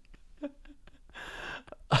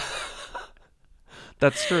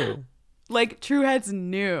 That's true. Like, true heads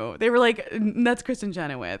knew. They were like, "That's Kristen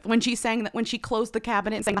Chenoweth." When she sang that, when she closed the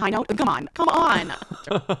cabinet and sang the high note, come on.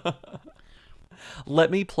 Let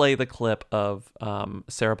me play the clip of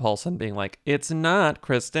Sarah Paulson being like, "It's not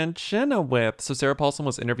Kristen Chenoweth." So Sarah Paulson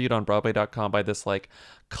was interviewed on Broadway.com by this like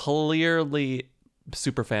clearly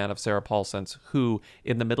super fan of Sarah Paulson's, who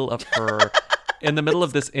in the middle of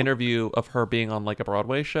this interview of her being on like a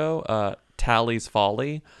Broadway show, Tally's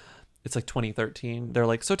Folly. It's like 2013. They're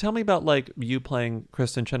like, "So tell me about like you playing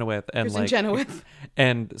Kristen Chenoweth," and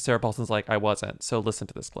and Sarah Paulson's like, "I wasn't." So listen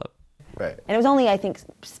to this clip. Right. And it was only, I think,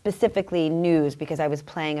 specifically news because I was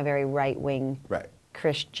playing a very right-wing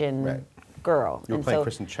Christian girl. You were And playing so,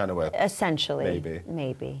 Kristen Chenoweth. Essentially.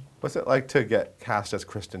 Maybe. What's it like to get cast as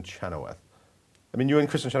Kristen Chenoweth? I mean, you and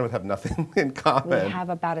Kristen Chenoweth have nothing in common. We have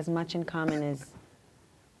about as much in common as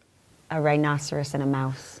a rhinoceros and a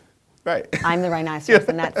mouse. Right. I'm the rhinoceros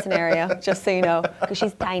in that scenario, just so you know, because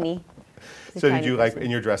she's tiny. So did you like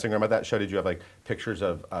in your dressing room at that show? Did you have like pictures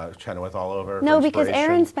of Chenoweth all over? No, for because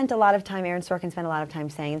Aaron inspiration? spent a lot of time. Aaron Sorkin spent a lot of time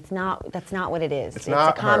saying that's not what it is. It's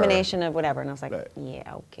not a combination of whatever. And I was like,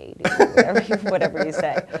 yeah, okay, dude, whatever you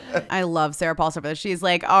say. I love Sarah Paulson for this. She's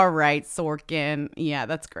like, "All right, Sorkin. Yeah,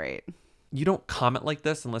 that's great." You don't comment like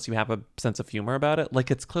this unless you have a sense of humor about it.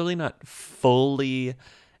 Like, it's clearly not fully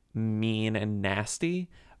mean and nasty,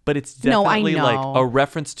 but it's definitely like a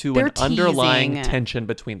reference to They're an underlying teasing. tension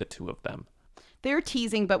between the two of them. They're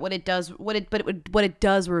teasing, but what it does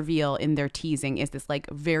reveal in their teasing is this like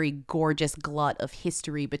very gorgeous glut of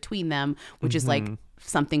history between them, which is like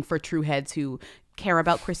something for true heads who care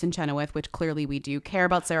about Kristen Chenoweth, which clearly we do, care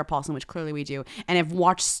about Sarah Paulson, which clearly we do, and have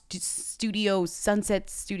watched Studio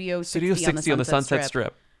 60 on the Sunset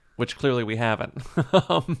Strip, which clearly we haven't.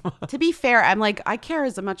 To be fair, I'm like, I care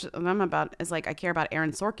as much as I care about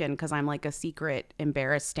Aaron Sorkin because I'm like a secret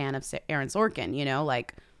embarrassed stan of Aaron Sorkin, you know,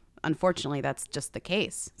 like unfortunately that's just the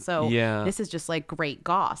case. So Yeah. this is just like great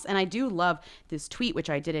goss. And I do love this tweet, which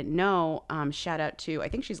I didn't know. Shout out to, I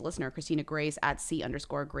think she's a listener, Christina Grace at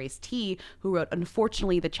C_Grace T, who wrote,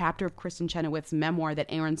 "Unfortunately, the chapter of Kristen Chenoweth's memoir that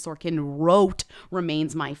Aaron Sorkin wrote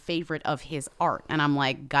remains my favorite of his art." And I'm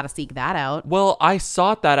like, gotta seek that out. Well, I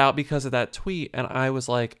sought that out because of that tweet, and I was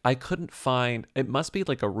like, I couldn't find, it must be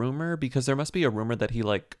like a rumor, because there must be a rumor that he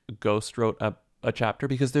like ghost wrote a chapter,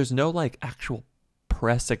 because there's no like actual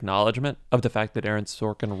press acknowledgement of the fact that Aaron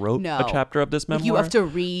Sorkin wrote a chapter of this memoir. You have to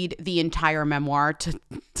read the entire memoir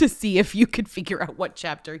to see if you could figure out what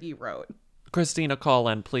chapter he wrote. Christina, call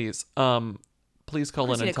in, please. Please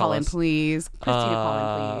call in and tell us. Please. Christina,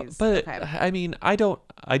 call in, please. But Okay. I mean, I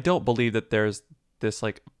don't believe that there's this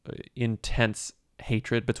like intense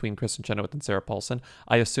hatred between Kristen Chenoweth and Sarah Paulson.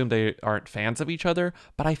 I assume they aren't fans of each other,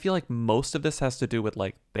 but I feel like most of this has to do with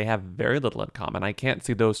like they have very little in common. I can't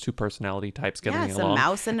see those two personality types getting it's along. a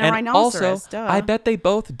mouse and a rhinoceros. Also, I bet they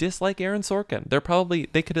both dislike Aaron Sorkin.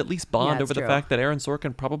 They could at least bond Yeah, over it's the true. fact that Aaron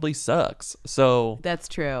Sorkin probably sucks. So That's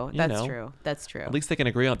true. you That's know, true. That's true. At least they can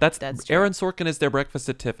agree on that's true. Aaron Sorkin is their breakfast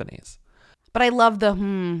at Tiffany's. But I love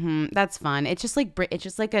the that's fun. It's just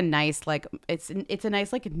like a nice like it's a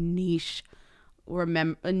nice like niche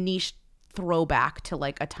a niche throwback to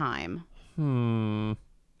like a time.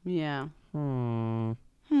 Yeah.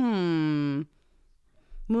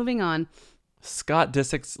 Moving on. Scott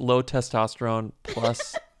Disick's low testosterone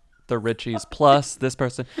plus the Richies plus this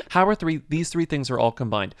person. How are these three things are all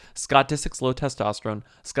combined? Scott Disick's low testosterone,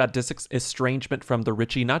 Scott Disick's estrangement from the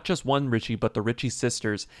Richie, not just one Richie, but the Richie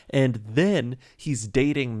sisters, and then he's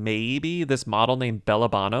dating maybe this model named Bella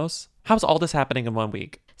Banos. How's all this happening in 1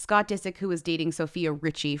 week? Scott Disick, who was dating Sophia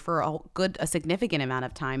Richie for a significant amount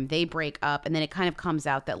of time, they break up, and then it kind of comes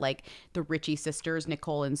out that like the Richie sisters,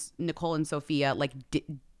 Nicole and Sophia, like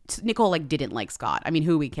Nicole like didn't like Scott. I mean,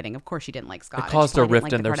 who are we kidding? Of course she didn't like Scott. It caused a rift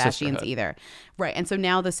like in the their Kardashians sisterhood. either. Right. And so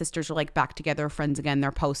now the sisters are like back together, friends again.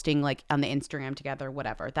 They're posting like on the Instagram together,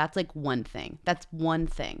 whatever. That's like one thing. That's one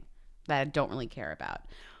thing that I don't really care about.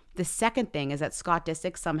 The second thing is that Scott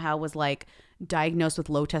Disick somehow was like diagnosed with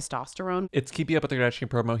low testosterone. It's Keeping Up with the Kardashian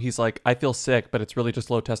promo. He's like, I feel sick, but it's really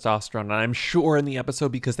just low testosterone. And I'm sure in the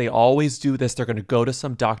episode, because they always do this, they're going to go to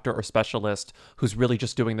some doctor or specialist who's really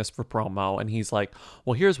just doing this for promo. And he's like,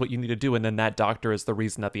 well, here's what you need to do. And then that doctor is the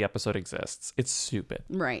reason that the episode exists. It's stupid.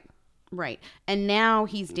 Right. Right. And now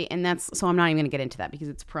and that's, so I'm not even going to get into that because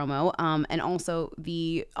it's promo. And also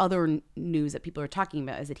the other news that people are talking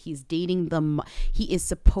about is that he's dating he is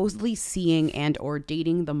supposedly seeing and or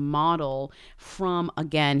dating the model from,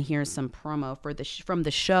 again, here's some promo from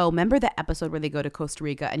the show. Remember the episode where they go to Costa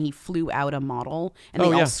Rica and he flew out a model and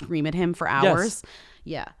they all scream at him for hours? Yes.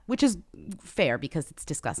 Yeah, which is fair because it's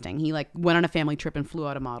disgusting. He like went on a family trip and flew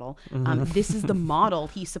out a model. This is the model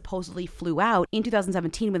he supposedly flew out. In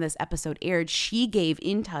 2017, when this episode aired, she gave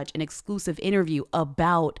In Touch an exclusive interview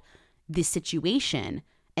about this situation.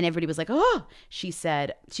 And everybody was like, oh, she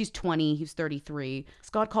said, she's 20, he's 33.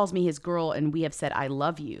 Scott calls me his girl and we have said, I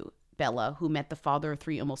love you. Bella, who met the father of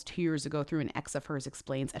 3 almost 2 years ago through an ex of hers,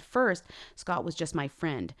 explains, at first, Scott was just my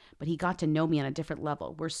friend, but he got to know me on a different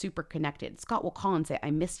level. We're super connected. Scott will call and say, I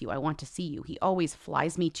miss you. I want to see you. He always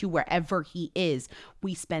flies me to wherever he is.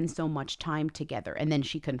 We spend so much time together. And then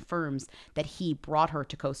she confirms that he brought her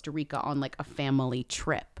to Costa Rica on like a family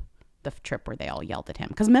trip. The trip where they all yelled at him.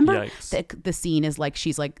 Because remember, the scene is like,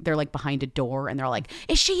 they're like behind a door and they're like,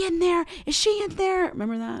 is she in there? Is she in there?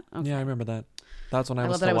 Remember that? Okay. Yeah, I remember that. That's when I was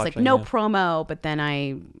love still that I was watching, like, no promo, but then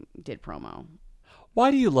I did promo.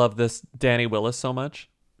 Why do you love this Danny Willis so much?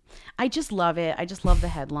 I just love it. I just love the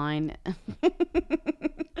headline.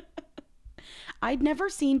 I'd never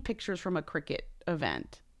seen pictures from a cricket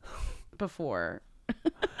event before.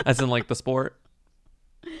 As in like the sport?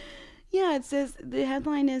 Yeah, it says, the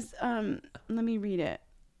headline is, let me read it.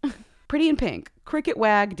 Pretty in pink. Cricket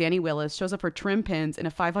wag Danny Willis shows up her trim pins in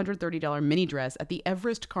a $530 mini dress at the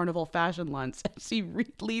Everest Carnival fashion lunch as she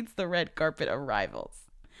leads the red carpet arrivals.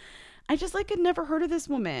 I just like had never heard of this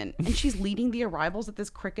woman, and she's leading the arrivals at this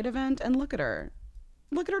cricket event. And look at her,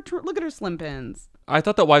 look at her slim pins. I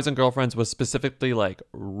thought that Wives and Girlfriends was specifically like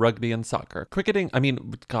rugby and soccer. Cricketing, I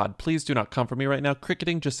mean, God, please do not come for me right now.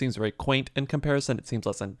 Cricketing just seems very quaint in comparison. It seems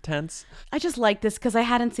less intense. I just like this because I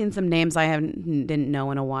hadn't seen some names I didn't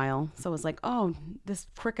know in a while. So I was like, oh, this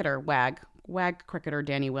cricketer, wag cricketer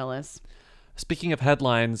Danny Willis. Speaking of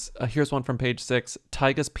headlines, here's one from page 6.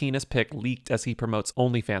 Tyga's penis pic leaked as he promotes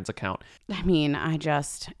OnlyFans account. I mean, so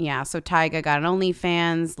Tyga got an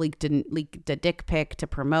OnlyFans, leaked a dick pic to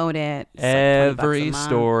promote it. Every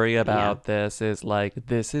story about this is like,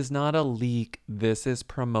 this is not a leak, this is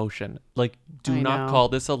promotion. Like, do not call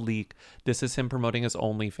this a leak. This is him promoting his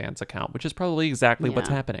OnlyFans account, which is probably exactly what's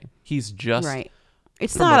happening. He's just... Right.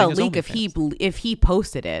 It's not a leak if he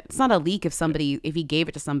posted it. It's not a leak if he gave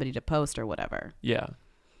it to somebody to post or whatever. Yeah.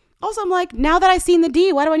 Also, I'm like, now that I've seen the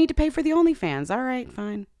D, why do I need to pay for the OnlyFans? All right,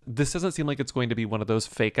 fine. This doesn't seem like it's going to be one of those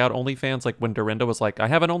fake out OnlyFans, like when Dorinda was like, I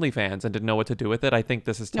have an OnlyFans and didn't know what to do with it. I think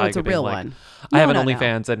this is Tyga it's a being real like, one. I have an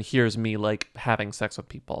OnlyFans and here's me like having sex with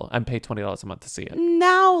people and pay $20 a month to see it.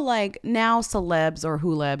 Now celebs or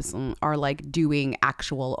hoolebs are like doing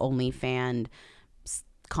actual OnlyFans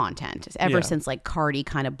content ever since like Cardi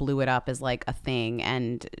kind of blew it up as like a thing,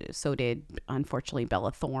 and so did unfortunately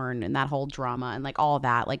Bella Thorne and that whole drama and like all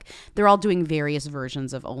that. Like they're all doing various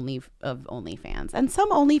versions of OnlyFans, and some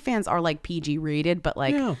OnlyFans are like PG rated, but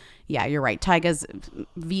like yeah, you're right. Tyga's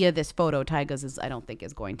via this photo, Tyga's is I don't think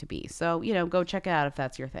is going to be. So go check it out if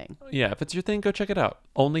that's your thing. Yeah, if it's your thing, go check it out.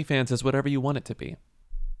 OnlyFans is whatever you want it to be.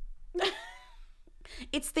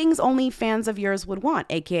 It's things only fans of yours would want,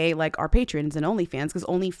 aka like our patrons and OnlyFans, because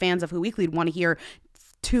only fans of Who Weekly would want to hear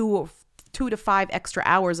 2 to 5 extra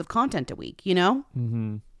hours of content a week,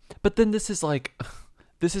 Mm-hmm. But then this is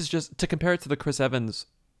just to compare it to the Chris Evans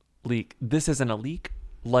leak. This isn't a leak.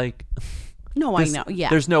 Like, no, I know. Yeah,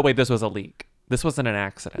 there's no way this was a leak. This wasn't an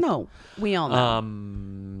accident. No, we all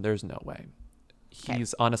know. There's no way.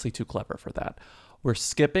 He's honestly too clever for that. We're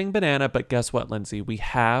skipping Banana, but guess what, Lindsay? We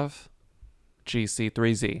have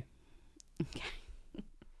GC3Z.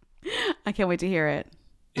 I can't wait to hear it.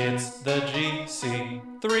 It's the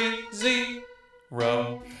GC3Z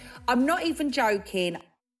row. I'm not even joking.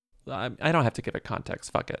 I don't have to give it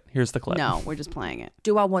context. Fuck it. Here's the clip. No, we're just playing it.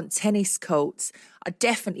 Do I want tennis courts? I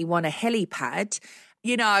definitely want a helipad.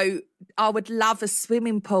 I would love a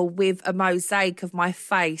swimming pool with a mosaic of my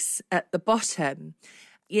face at the bottom.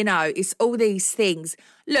 It's all these things.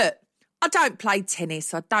 Look, I don't play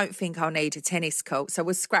tennis. I don't think I'll need a tennis court, so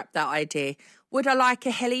we'll scrap that idea. Would I like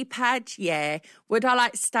a helipad? Yeah. Would I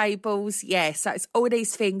like stables? Yeah. So it's all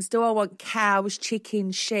these things. Do I want cows,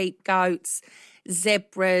 chickens, sheep, goats,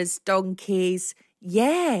 zebras, donkeys?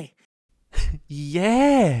 Yeah.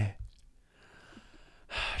 Yeah.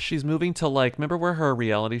 She's moving to remember where her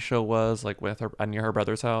reality show was, with her near her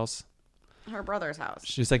brother's house? Her brother's house.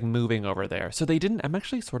 She's moving over there. So I'm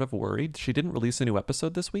actually sort of worried. She didn't release a new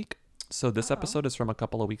episode this week. So this episode is from a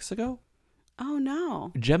couple of weeks ago. Oh,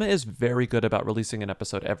 no. Gemma is very good about releasing an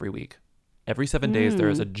episode every week. Every 7 days, there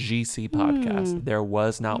is a GC podcast. There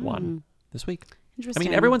was not one this week. I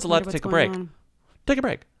mean, everyone's allowed to take a break. Take a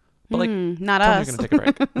break. But like, not tell me us. you're going to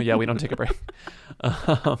take a break. Yeah, we don't take a break.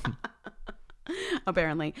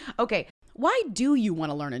 Apparently. Okay. Why do you want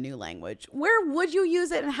to learn a new language? Where would you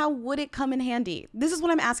use it and how would it come in handy? This is what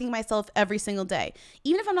I'm asking myself every single day.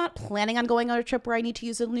 Even if I'm not planning on going on a trip where I need to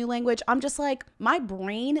use a new language, I'm just like, my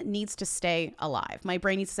brain needs to stay alive. My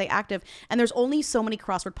brain needs to stay active. And there's only so many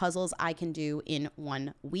crossword puzzles I can do in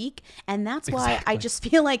 1 week. And that's why I just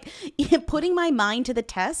feel like putting my mind to the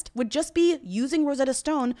test would just be using Rosetta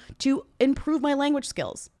Stone to improve my language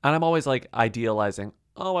skills. And I'm always like idealizing.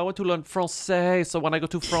 Oh, I want to learn Francais, so when I go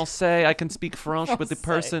to Francais, I can speak French with the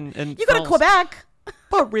person in You go to Quebec.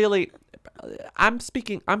 But really, I'm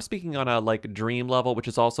speaking on a like dream level, which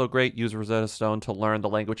is also great. Use Rosetta Stone to learn the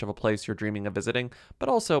language of a place you're dreaming of visiting. But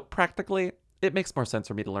also, practically, it makes more sense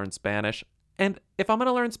for me to learn Spanish. And if I'm going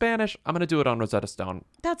to learn Spanish, I'm going to do it on Rosetta Stone.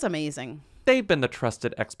 That's amazing. They've been the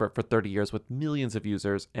trusted expert for 30 years with millions of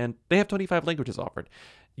users, and they have 25 languages offered.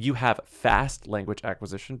 You have fast language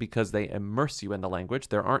acquisition because they immerse you in the language.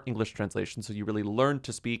 There aren't English translations, so you really learn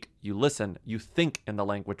to speak, you listen, you think in the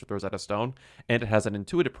language with Rosetta Stone, and it has an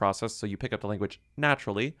intuitive process, so you pick up the language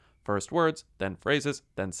naturally. First words, then phrases,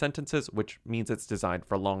 then sentences, which means it's designed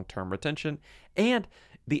for long-term retention. And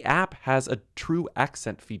the app has a true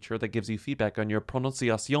accent feature that gives you feedback on your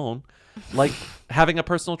pronunciation, like having a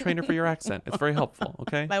personal trainer for your accent. It's very helpful,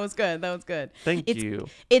 okay? That was good. Thank you.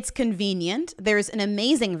 It's convenient. There's an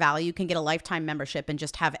amazing value. You can get a lifetime membership and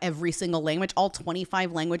just have every single language, all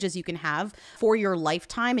 25 languages you can have for your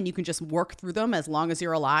lifetime, and you can just work through them as long as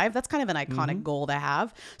you're alive. That's kind of an iconic goal to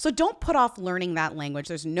have. So don't put off learning that language.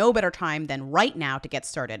 There's no better time than right now to get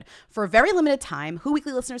started. For a very limited time, Who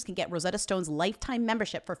Weekly listeners can get Rosetta Stone's lifetime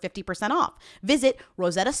membership for 50% off. Visit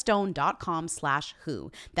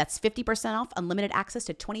rosettastone.com/who. That's 50% off unlimited access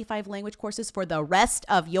to 25 language courses for the rest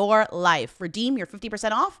of your life. Redeem your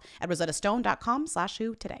 50% off at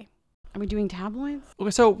rosettastone.com/who today. Are we doing tabloids?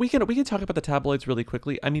 Okay, so we can talk about the tabloids really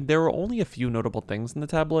quickly. I mean, there were only a few notable things in the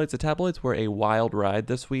tabloids. The tabloids were a wild ride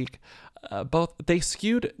this week.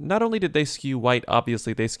 Not only did they skew white,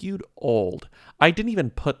 obviously, they skewed old. I didn't even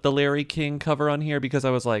put the Larry King cover on here because I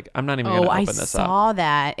was like, I'm not even going to open this up. I saw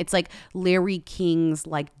that. It's like Larry King's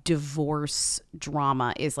like divorce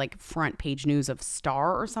drama is like front page news of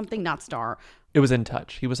Star or something. Not Star. It was In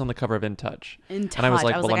Touch. He was on the cover of In Touch. And I was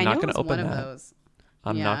like, well, I'm not going to open that.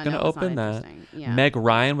 I'm not going to open that. Yeah. Meg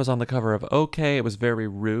Ryan was on the cover of OK. It was very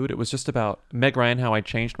rude. It was just about Meg Ryan, How I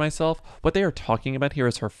Changed Myself. What they are talking about here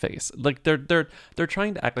is her face. Like they're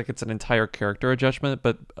trying to act like it's an entire character adjustment,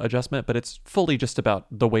 but it's fully just about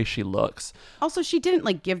the way she looks. Also, she didn't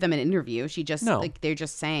like give them an interview. She just like they're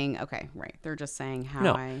just saying, okay, right. They're just saying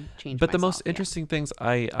how I changed But myself. the most interesting things,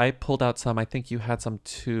 I pulled out some. I think you had some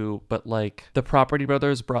too. But like the Property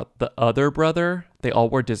Brothers brought the other brother. They all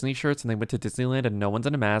wore Disney shirts and they went to Disneyland and no one's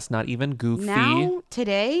in a mask, not even Goofy. Now,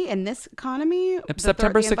 today, in this economy,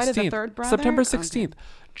 September 16th. September 16th. Okay.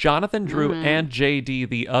 Jonathan Drew and JD,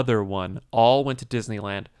 the other one, all went to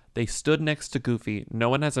Disneyland. They stood next to Goofy. No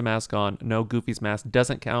one has a mask on. No, Goofy's mask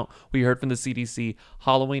doesn't count. We heard from the CDC,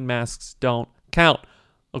 Halloween masks don't count.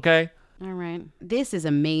 Okay? All right. This is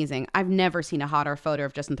amazing. I've never seen a hotter photo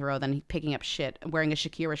of Justin Theroux than picking up shit, wearing a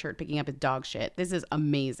Shakira shirt, picking up his dog shit. This is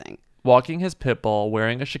amazing. Walking his pit bull,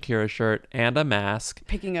 wearing a Shakira shirt and a mask.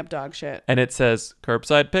 Picking up dog shit. And it says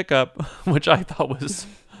curbside pickup, which I thought was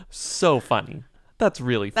so funny. That's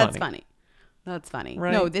really funny. That's funny.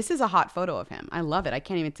 Right? No, this is a hot photo of him. I love it. I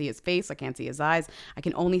can't even see his face. I can't see his eyes. I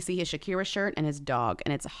can only see his Shakira shirt and his dog,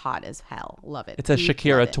 and it's hot as hell. Love it. It says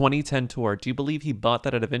Shakira 2010 tour. Do you believe he bought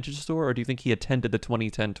that at a vintage store, or do you think he attended the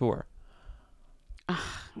 2010 tour?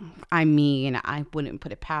 I mean, I wouldn't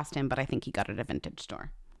put it past him, but I think he got it at a vintage store.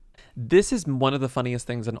 This is one of the funniest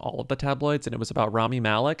things in all of the tabloids, and it was about Rami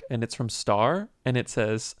Malek, and it's from Star, and it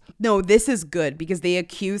says... No, this is good, because they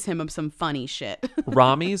accuse him of some funny shit.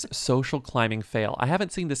 Rami's social climbing fail. I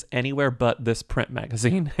haven't seen this anywhere but this print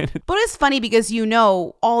magazine. But it's funny because, you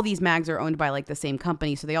know, all these mags are owned by, like, the same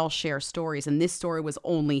company, so they all share stories, and this story was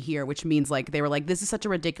only here, which means, like, they were like, this is such a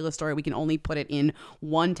ridiculous story, we can only put it in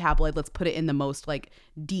one tabloid, let's put it in the most, like,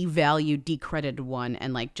 devalued, decredited one,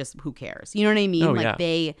 and, like, just who cares? You know what I mean? Oh, like,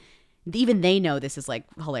 yeah. Even they know this is like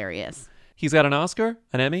hilarious. He's got an Oscar,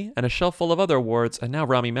 an Emmy, and a shelf full of other awards, and now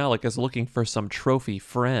Rami Malek is looking for some trophy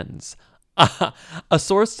friends. A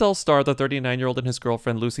source tells Star the 39-year-old and his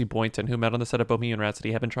girlfriend Lucy Boynton, who met on the set of Bohemian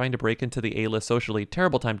Rhapsody, have been trying to break into the A-list socially.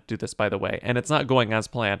 Terrible time to do this, by the way, and it's not going as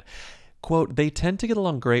planned. Quote, they tend to get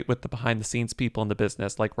along great with the behind-the-scenes people in the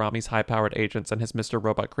business, like Rami's high-powered agents and his Mr.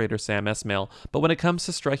 Robot creator Sam Esmail. But when it comes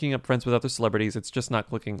to striking up friends with other celebrities, it's just not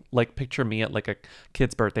clicking. Like, picture me at like a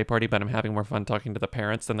kid's birthday party, but I'm having more fun talking to the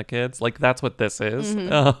parents than the kids. Like, that's what this is.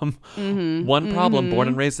 One problem, born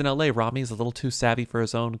and raised in LA, Rami is a little too savvy for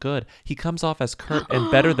his own good. He comes off as curt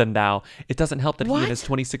and better than thou. It doesn't help that he and his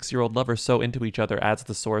 26-year-old lover so into each other, adds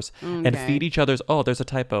the source, and feed each other's, there's a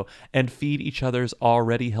typo, and feed each other's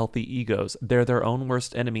already healthy egos. They're their own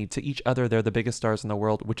worst enemy. To each other, they're the biggest stars in the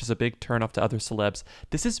world, which is a big turnoff to other celebs.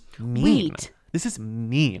 This is mean. Wait. This is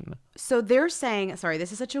mean. So they're saying, sorry,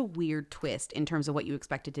 this is such a weird twist in terms of what you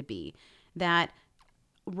expect it to be, that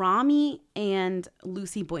Rami and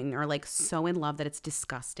Lucy Boynton are like so in love that it's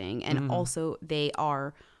disgusting. And also they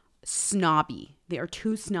are snobby. They are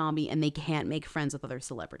too snobby and they can't make friends with other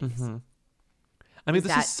celebrities. I mean,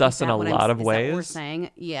 this is sus in a lot of ways. Is that what we're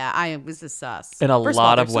saying? Yeah, this is sus. In a First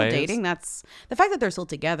lot of of all, they're ways. still dating. That's the fact that they're still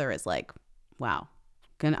together is like, wow.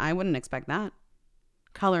 I wouldn't expect that.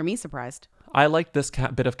 Color me surprised. I like this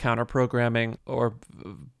bit of counter programming or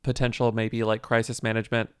potential maybe like crisis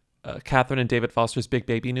management. Catherine and David Foster's big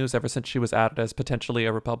baby news ever since she was outed as potentially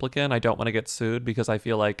a Republican. I don't want to get sued because I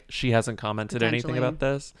feel like she hasn't commented anything about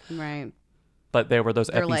this. Right. But there were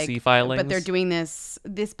those FEC filings. But they're doing this,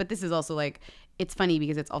 but this is also like, it's funny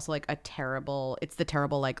because it's also like it's the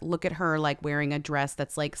terrible, like, look at her like wearing a dress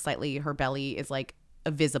that's like slightly, her belly is like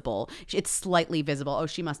visible. It's slightly visible. Oh,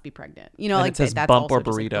 she must be pregnant. You know, and like it says that's bump also or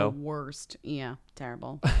just, burrito. like, the worst. Yeah,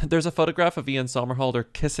 terrible. There's a photograph of Ian Somerhalder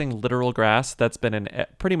kissing literal grass that's been in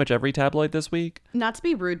pretty much every tabloid this week. Not to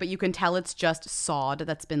be rude, but you can tell it's just sod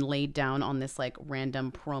that's been laid down on this like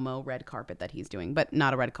random promo red carpet that he's doing, but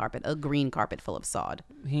not a red carpet, a green carpet full of sod.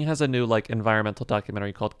 He has a new like environmental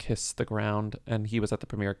documentary called Kiss the Ground, and he was at the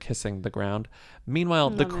premiere kissing the ground. Meanwhile,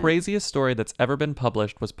 the craziest story that's ever been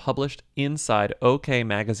published was published inside OK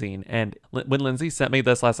Magazine. And when Lindsay sent me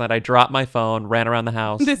this last night, I dropped my phone, ran around the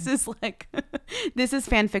house. This is like, this is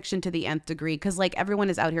fan fiction to the nth degree because like everyone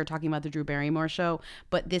is out here talking about the Drew Barrymore show,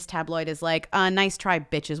 but this tabloid is like, nice try,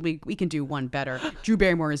 bitches. We can do one better. Drew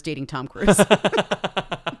Barrymore is dating Tom Cruise.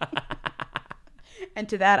 And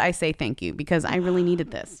to that, I say thank you because I really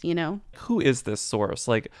needed this, you know? Who is this source?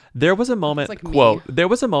 Like, there was a moment, like quote, there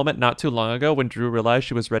was a moment not too long ago when Drew realized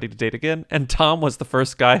she was ready to date again, and Tom was the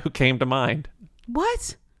first guy who came to mind.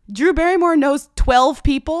 What? Drew Barrymore knows 12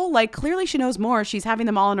 people? Like, clearly she knows more. She's having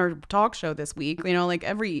them all on her talk show this week. You know, like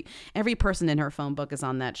every person in her phone book is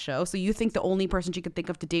on that show. So you think the only person she could think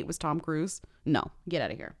of to date was Tom Cruise? No, get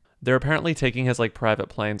out of here. They're apparently taking his like private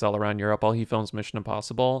planes all around Europe while he films Mission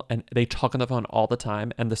Impossible, and they talk on the phone all the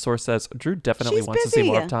time. And the source says Drew definitely wants to see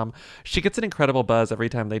more of Tom. She gets an incredible buzz every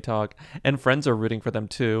time they talk, and friends are rooting for them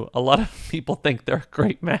too. A lot of people think they're a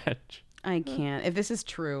great match. I can't. If this is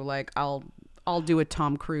true, like I'll do a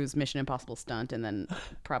Tom Cruise Mission Impossible stunt and then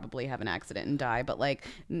probably have an accident and die. But like,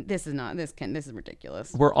 this is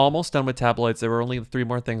ridiculous. We're almost done with tabloids. There were only 3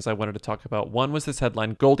 more things I wanted to talk about. One was this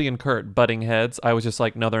headline, Goldie and Kurt butting heads. I was just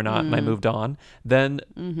like, no, they're not. And I moved on. Then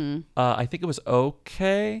I think it was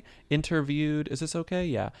OK interviewed. Is this OK?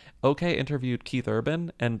 Yeah. OK interviewed Keith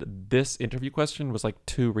Urban. And this interview question was like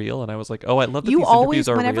too real. And I was like, oh, I love that these interviews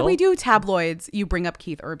are real. Whenever we do tabloids, you bring up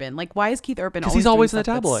Keith Urban. Like, why is Keith Urban Because he's always in the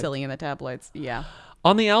tabloid. Silly in the tabloids. Yeah.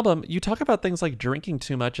 On the album, you talk about things like drinking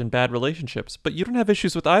too much and bad relationships, but you don't have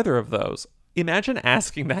issues with either of those. Imagine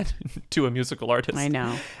asking that to a musical artist. I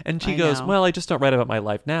know. And she goes, well, I just don't write about my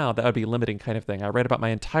life now. That would be a limiting kind of thing. I write about my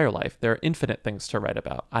entire life. There are infinite things to write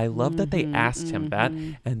about. I love that they asked him that.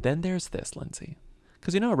 And then there's this, Lindsay.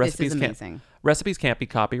 Because you know recipes can't be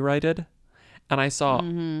copyrighted. And I saw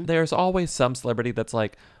there's always some celebrity that's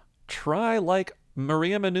like, try like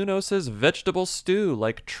Maria Menounos' vegetable stew.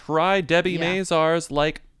 Like try Debbie Mazar's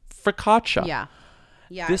like focaccia. Yeah.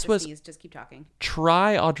 Yeah, this was just keep talking.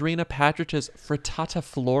 Try Audrina Patridge's frittata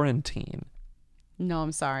Florentine. No,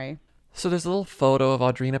 I'm sorry. So there's a little photo of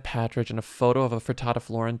Audrina Patridge and a photo of a frittata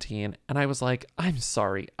Florentine, and I was like, I'm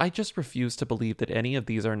sorry, I just refuse to believe that any of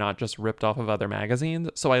these are not just ripped off of other magazines.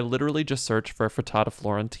 So I literally just searched for frittata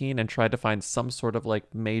Florentine and tried to find some sort of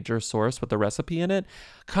like major source with the recipe in it.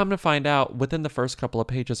 Come to find out, within the first couple of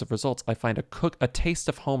pages of results, I find a taste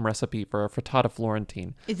of home recipe for a frittata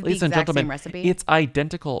Florentine. Is it the exact same recipe? It's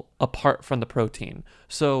identical apart from the protein.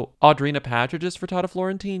 So Audrina Patridge's frittata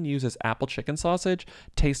Florentine uses apple chicken sausage.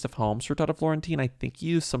 Taste of Home's frittata Florentine, I think,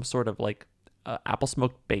 used some sort of like apple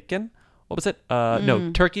smoked bacon. What was it?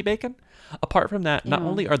 No, turkey bacon. Apart from that, not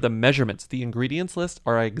only are the measurements, the ingredients list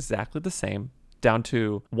are exactly the same. down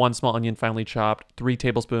to 1 small onion finely chopped, 3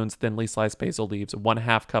 tablespoons thinly sliced basil leaves,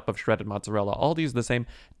 1/2 cup of shredded mozzarella. All these the same,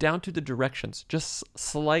 down to the directions. Just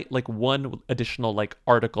slight, like one additional like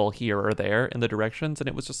article here or there in the directions, and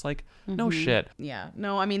it was just like, no shit. Yeah.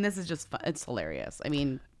 No, I mean, this is just fun. It's hilarious. I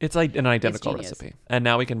mean, it's like an identical genius. recipe. And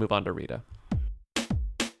now we can move on to Rita.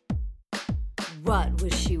 What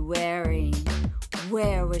was she wearing?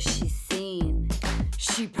 Where was she seen?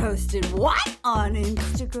 She posted what on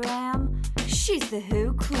Instagram? She's the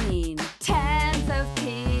Who Queen. Tens of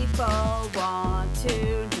people want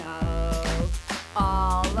to know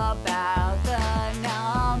all about the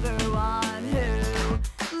number one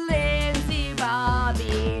Who. Lindsay,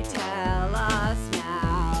 Bobby, tell us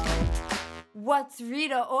now. What's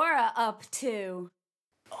Rita Ora up to?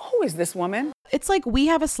 Who is this woman? It's like we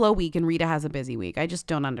have a slow week and Rita has a busy week. I just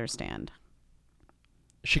don't understand.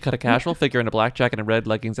 She cut a casual figure in a black jacket and red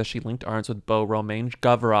leggings as she linked arms with Beau Romain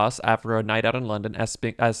Gavras after a night out in London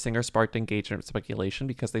as singer sparked engagement speculation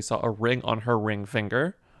because they saw a ring on her ring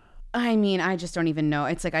finger. I mean, I just don't even know.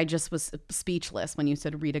 It's like I just was speechless when you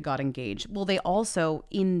said Rita got engaged. Well, they also,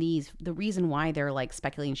 the reason why they're like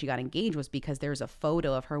speculating she got engaged was because there's a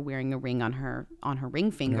photo of her wearing a ring on her ring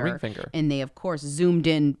finger. And they, of course, zoomed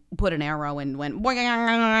in, put an arrow and went,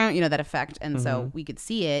 you know, that effect. And so we could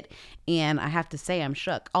see it. And I have to say, I'm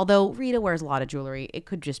shook. Although Rita wears a lot of jewelry, it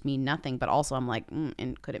could just mean nothing. But also I'm like,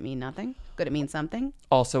 and could it mean nothing? Could it mean something?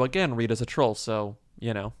 Also, again, Rita's a troll, so,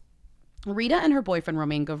 you know. Rita and her boyfriend,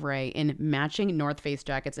 Romain Gavras, in matching North Face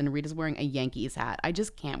jackets, and Rita's wearing a Yankees hat. I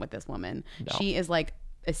just can't with this woman. No. She is like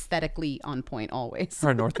aesthetically on point always.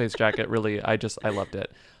 Her North Face jacket, really, I loved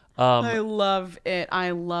it. I love it.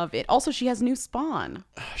 I love it. Also, she has new Spawn.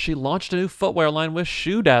 She launched a new footwear line with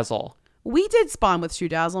Shoe Dazzle. We did Spawn with Shoe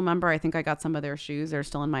Dazzle. Remember, I think I got some of their shoes. They're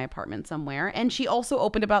still in my apartment somewhere. And she also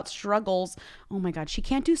opened about struggles. Oh my God, she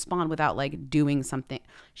can't do Spawn without like doing something.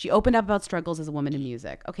 She opened up about struggles as a woman in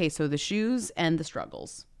music. Okay, so the shoes and the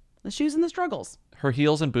struggles. The shoes and the struggles. Her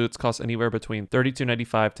heels and boots cost anywhere between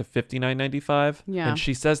 $32.95 to $59.95. Yeah. And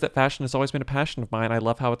she says that fashion has always been a passion of mine. I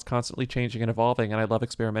love how it's constantly changing and evolving, and I love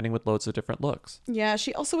experimenting with loads of different looks. Yeah,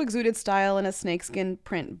 she also exuded style in a snakeskin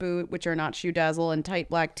print boot, which are not Shoe Dazzle, and tight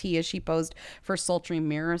black tee as she posed for sultry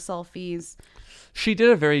mirror selfies. She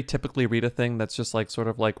did a very typically Rita thing that's just like sort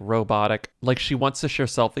of like robotic. Like she wants to share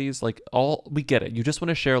selfies. Like we get it. You just want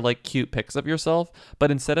to share like cute pics of yourself,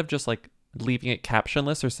 but instead of just like leaving it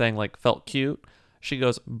captionless or saying like felt cute, she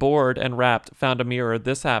goes bored and wrapped, found a mirror,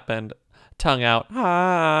 this happened, tongue out,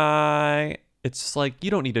 hi. It's just like,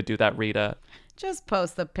 you don't need to do that, Rita. Just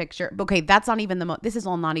post the picture. Okay, that's not even this is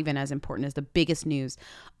all not even as important as the biggest news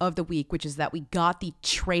of the week, which is that we got the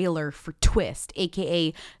trailer for Twist,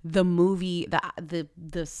 aka the movie,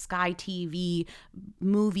 the Sky TV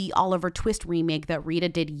movie Oliver Twist remake that Rita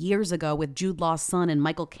did years ago with Jude Law's son and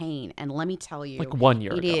Michael Caine. And let me tell you, like 1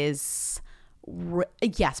 year ago. It is,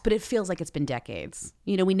 yes, but it feels like it's been decades.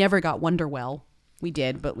 You know, we never got Wonderwell. We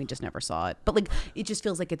did, but we just never saw it. But like, it just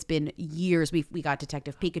feels like it's been years. We got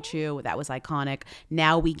Detective Pikachu. That was iconic.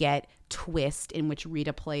 Now we get Twist, in which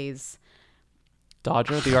Rita plays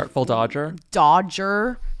Dodger, the Artful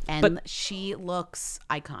Dodger. And she looks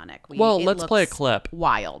iconic. Let's play a clip.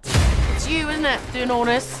 Wild. It's you, isn't it, doing all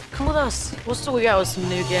this? Come with us. We'll sort you out with some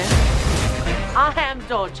new gear. I am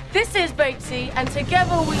Dodge. This is Batesy, and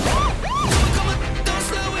together we...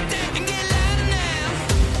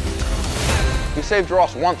 You saved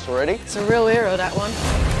Ross once already. It's a real hero, that one.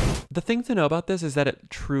 The thing to know about this is that it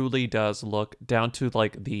truly does look down to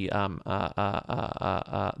like the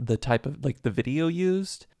type of like the video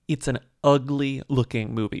used. It's an ugly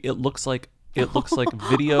looking movie. It looks like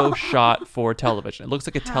video shot for television. It looks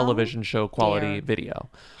like a television show quality video.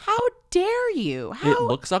 How dare you? It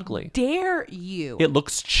looks ugly. Dare you? It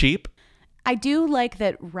looks cheap. I do like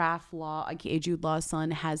that Raph Law, aka Jude Law's son,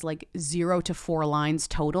 has like 0 to 4 lines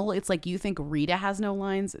total. It's like you think Rita has no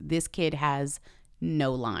lines. This kid has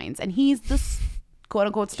no lines. And he's the quote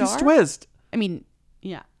unquote star. He's Twist. I mean,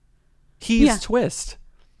 yeah. He's Twist.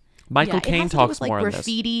 Michael Caine talks more in this.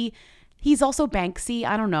 Graffiti. He's also Banksy.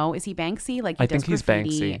 I don't know. Is he Banksy? Like, I think he's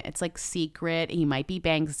graffiti. Banksy. It's like secret. He might be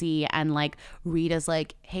Banksy. And like Rita's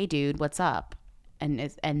like, hey dude, what's up?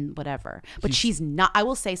 And whatever. But she's not, I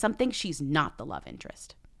will say something, she's not the love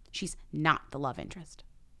interest. She's not the love interest.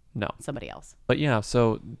 No. Somebody else. But yeah,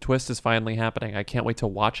 so Twist is finally happening. I can't wait to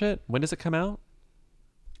watch it. When does it come out?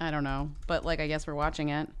 I don't know. But like, I guess we're watching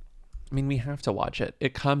it. I mean, we have to watch it.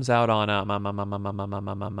 It comes out on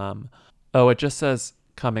oh, it just says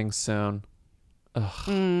coming soon.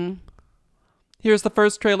 Ugh. Here's the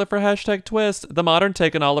first trailer for #Twist, the modern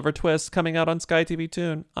take on Oliver Twist, coming out on Sky TV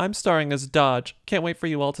Toon. I'm starring as Dodge. Can't wait for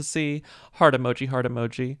you all to see. Heart emoji, heart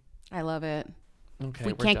emoji. I love it. Okay, if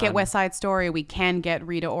we we're can't get done. West Side Story, we can get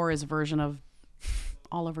Rita Ora's version of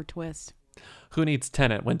Oliver Twist. Who needs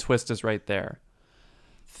Tenet when Twist is right there?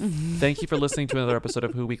 Thank you for listening to another episode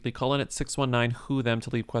of Who Weekly. Call in at 619-WHO-THEM to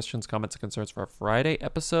leave questions, comments, and concerns for our Friday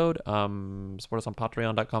episode. Support us on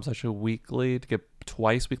patreon.com/whoweekly to get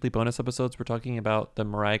twice weekly bonus episodes. We're talking about the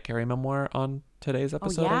Mariah Carey memoir on today's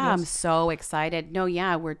episode. Oh yeah, I I'm guess. so excited. No,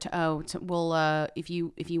 yeah, we'll if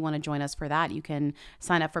you want to join us for that, you can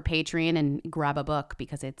sign up for Patreon and grab a book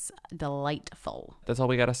because it's delightful. That's all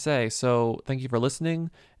we got to say. So thank you for listening,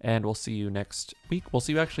 and we'll see you next week. We'll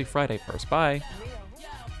see you actually Friday first. Bye.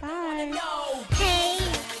 Bye. Hey.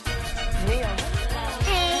 Hey.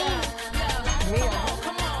 Hey.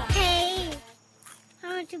 I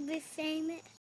want to be famous.